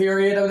time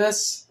period of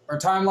this, or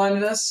timeline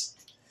of this.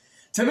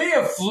 To me,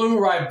 it flew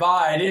right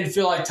by. I didn't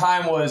feel like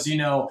time was,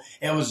 it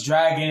was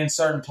dragging in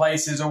certain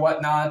places or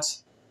whatnot.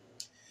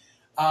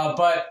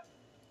 But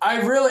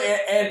I really,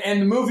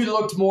 and the movie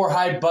looked more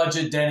high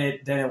budget than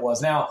it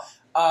was. Now,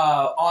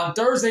 on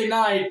Thursday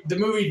night, the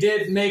movie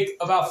did make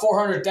about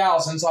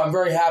 $400,000, so I'm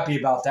very happy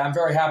about that. I'm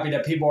very happy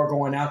that people are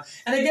going out.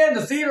 And again,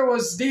 the theater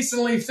was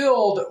decently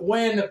filled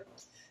when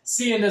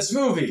seeing this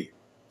movie.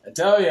 I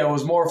tell you, it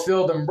was more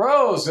filled than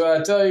Bros. So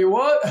I tell you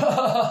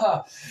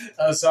what.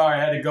 Sorry,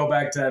 I had to go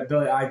back to that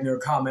Billy Eichner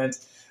comment.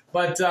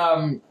 But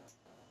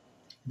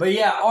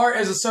yeah, Art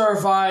is a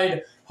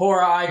certified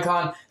horror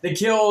icon. The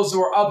kills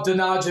were up to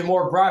notch and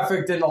more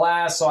graphic than the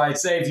last, so I'd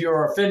say if you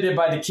were offended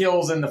by the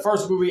kills in the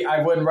first movie,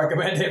 I wouldn't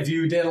recommend it if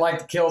you didn't like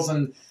the kills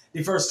in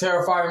the first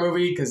Terrifier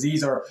movie, because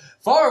these are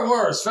far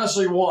worse,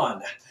 especially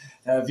one.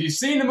 If you've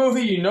seen the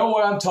movie, you know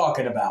what I'm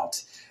talking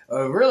about.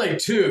 Really,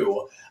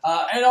 two.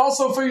 And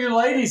also for you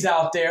ladies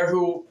out there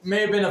who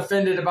may have been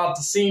offended about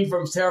the scene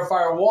from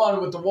Terrifier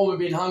 1 with the woman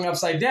being hung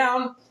upside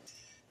down,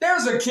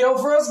 there's a kill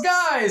for us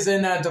guys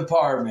in that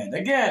department.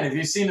 Again, if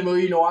you've seen the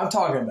movie, you know what I'm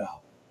talking about.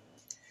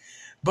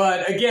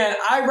 But again,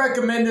 I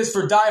recommend this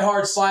for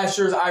diehard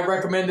slashers. I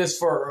recommend this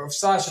for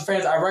slasher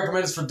fans. I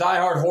recommend this for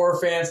diehard horror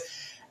fans.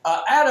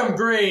 Adam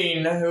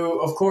Green, who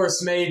of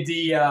course made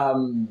the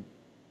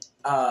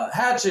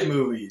Hatchet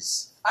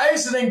movies. I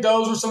used to think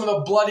those were some of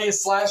the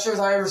bloodiest slashers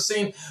I ever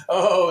seen.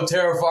 Oh,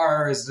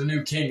 Terrifier is the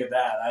new king of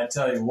that, I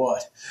tell you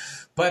what.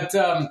 But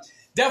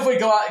definitely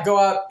go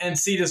out and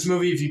see this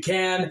movie if you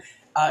can.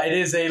 It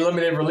is a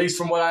limited release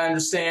from what I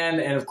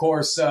understand. And, of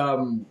course,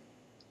 I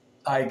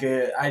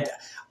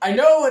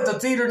know at the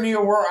theater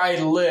near where I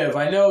live,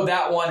 I know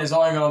that one is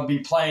only going to be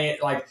playing,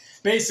 like,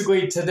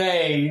 basically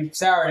today,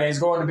 Saturday, is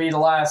going to be the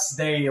last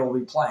day it'll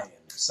be playing.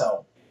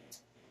 So,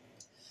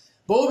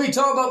 but we'll be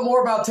talking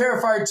more about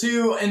Terrifier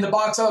 2 in the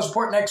box office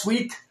report next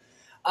week.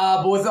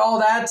 But with all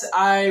that,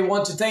 I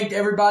want to thank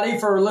everybody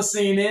for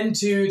listening in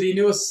to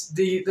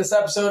this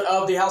episode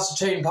of the House of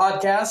Chayton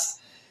podcast.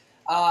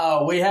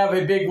 We have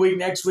a big week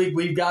next week.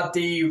 We got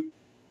the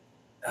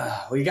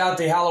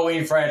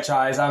Halloween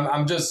franchise.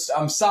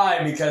 I'm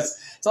sighing because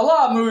it's a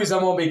lot of movies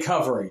I'm going to be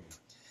covering.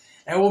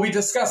 And we'll be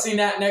discussing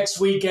that next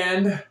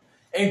weekend,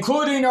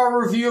 including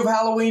our review of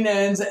Halloween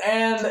Ends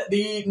and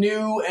the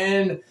new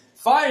and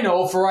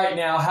final, for right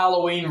now,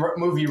 Halloween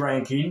movie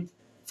ranking,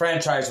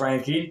 franchise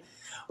ranking.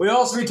 We'll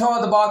also be talking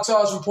about the box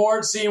office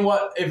report, seeing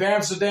if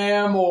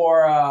Amsterdam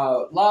or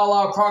La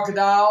La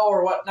Crocodile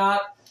or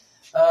whatnot.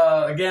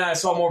 Again, I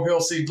saw more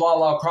people see La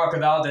La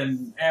Crocodile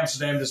than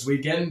Amsterdam this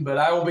weekend, but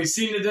I will be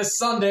seeing it this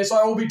Sunday, so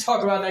I will be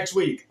talking about it next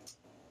week.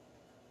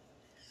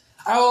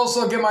 I will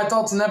also get my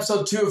thoughts on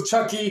episode 2 of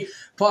Chucky,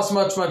 plus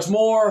much, much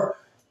more,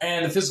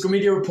 and the physical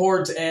media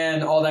report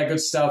and all that good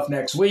stuff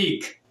next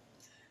week.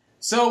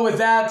 So with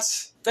that,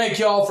 thank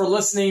you all for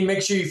listening.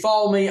 Make sure you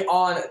follow me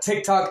on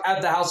TikTok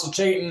at the House of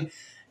Chayton,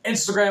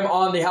 Instagram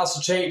on the House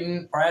of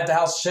Chayton, or at the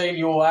House of Chayton.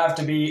 You will have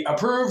to be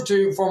approved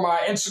for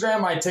my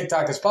Instagram. My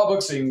TikTok is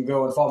public, so you can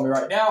go and follow me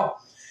right now.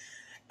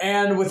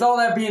 And with all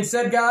that being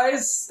said,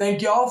 guys,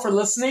 thank you all for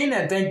listening,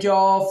 and thank you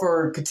all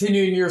for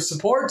continuing your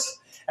support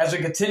as we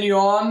continue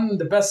on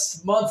the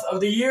best month of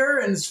the year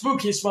and the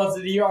spookiest month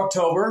of the year,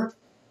 October.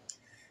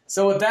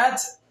 So with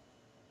that,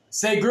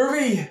 stay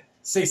groovy,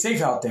 stay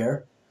safe out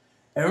there.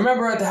 And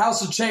remember, at the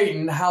House of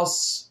Chayton, the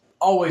house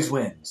always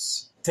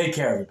wins. Take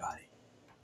care, everybody.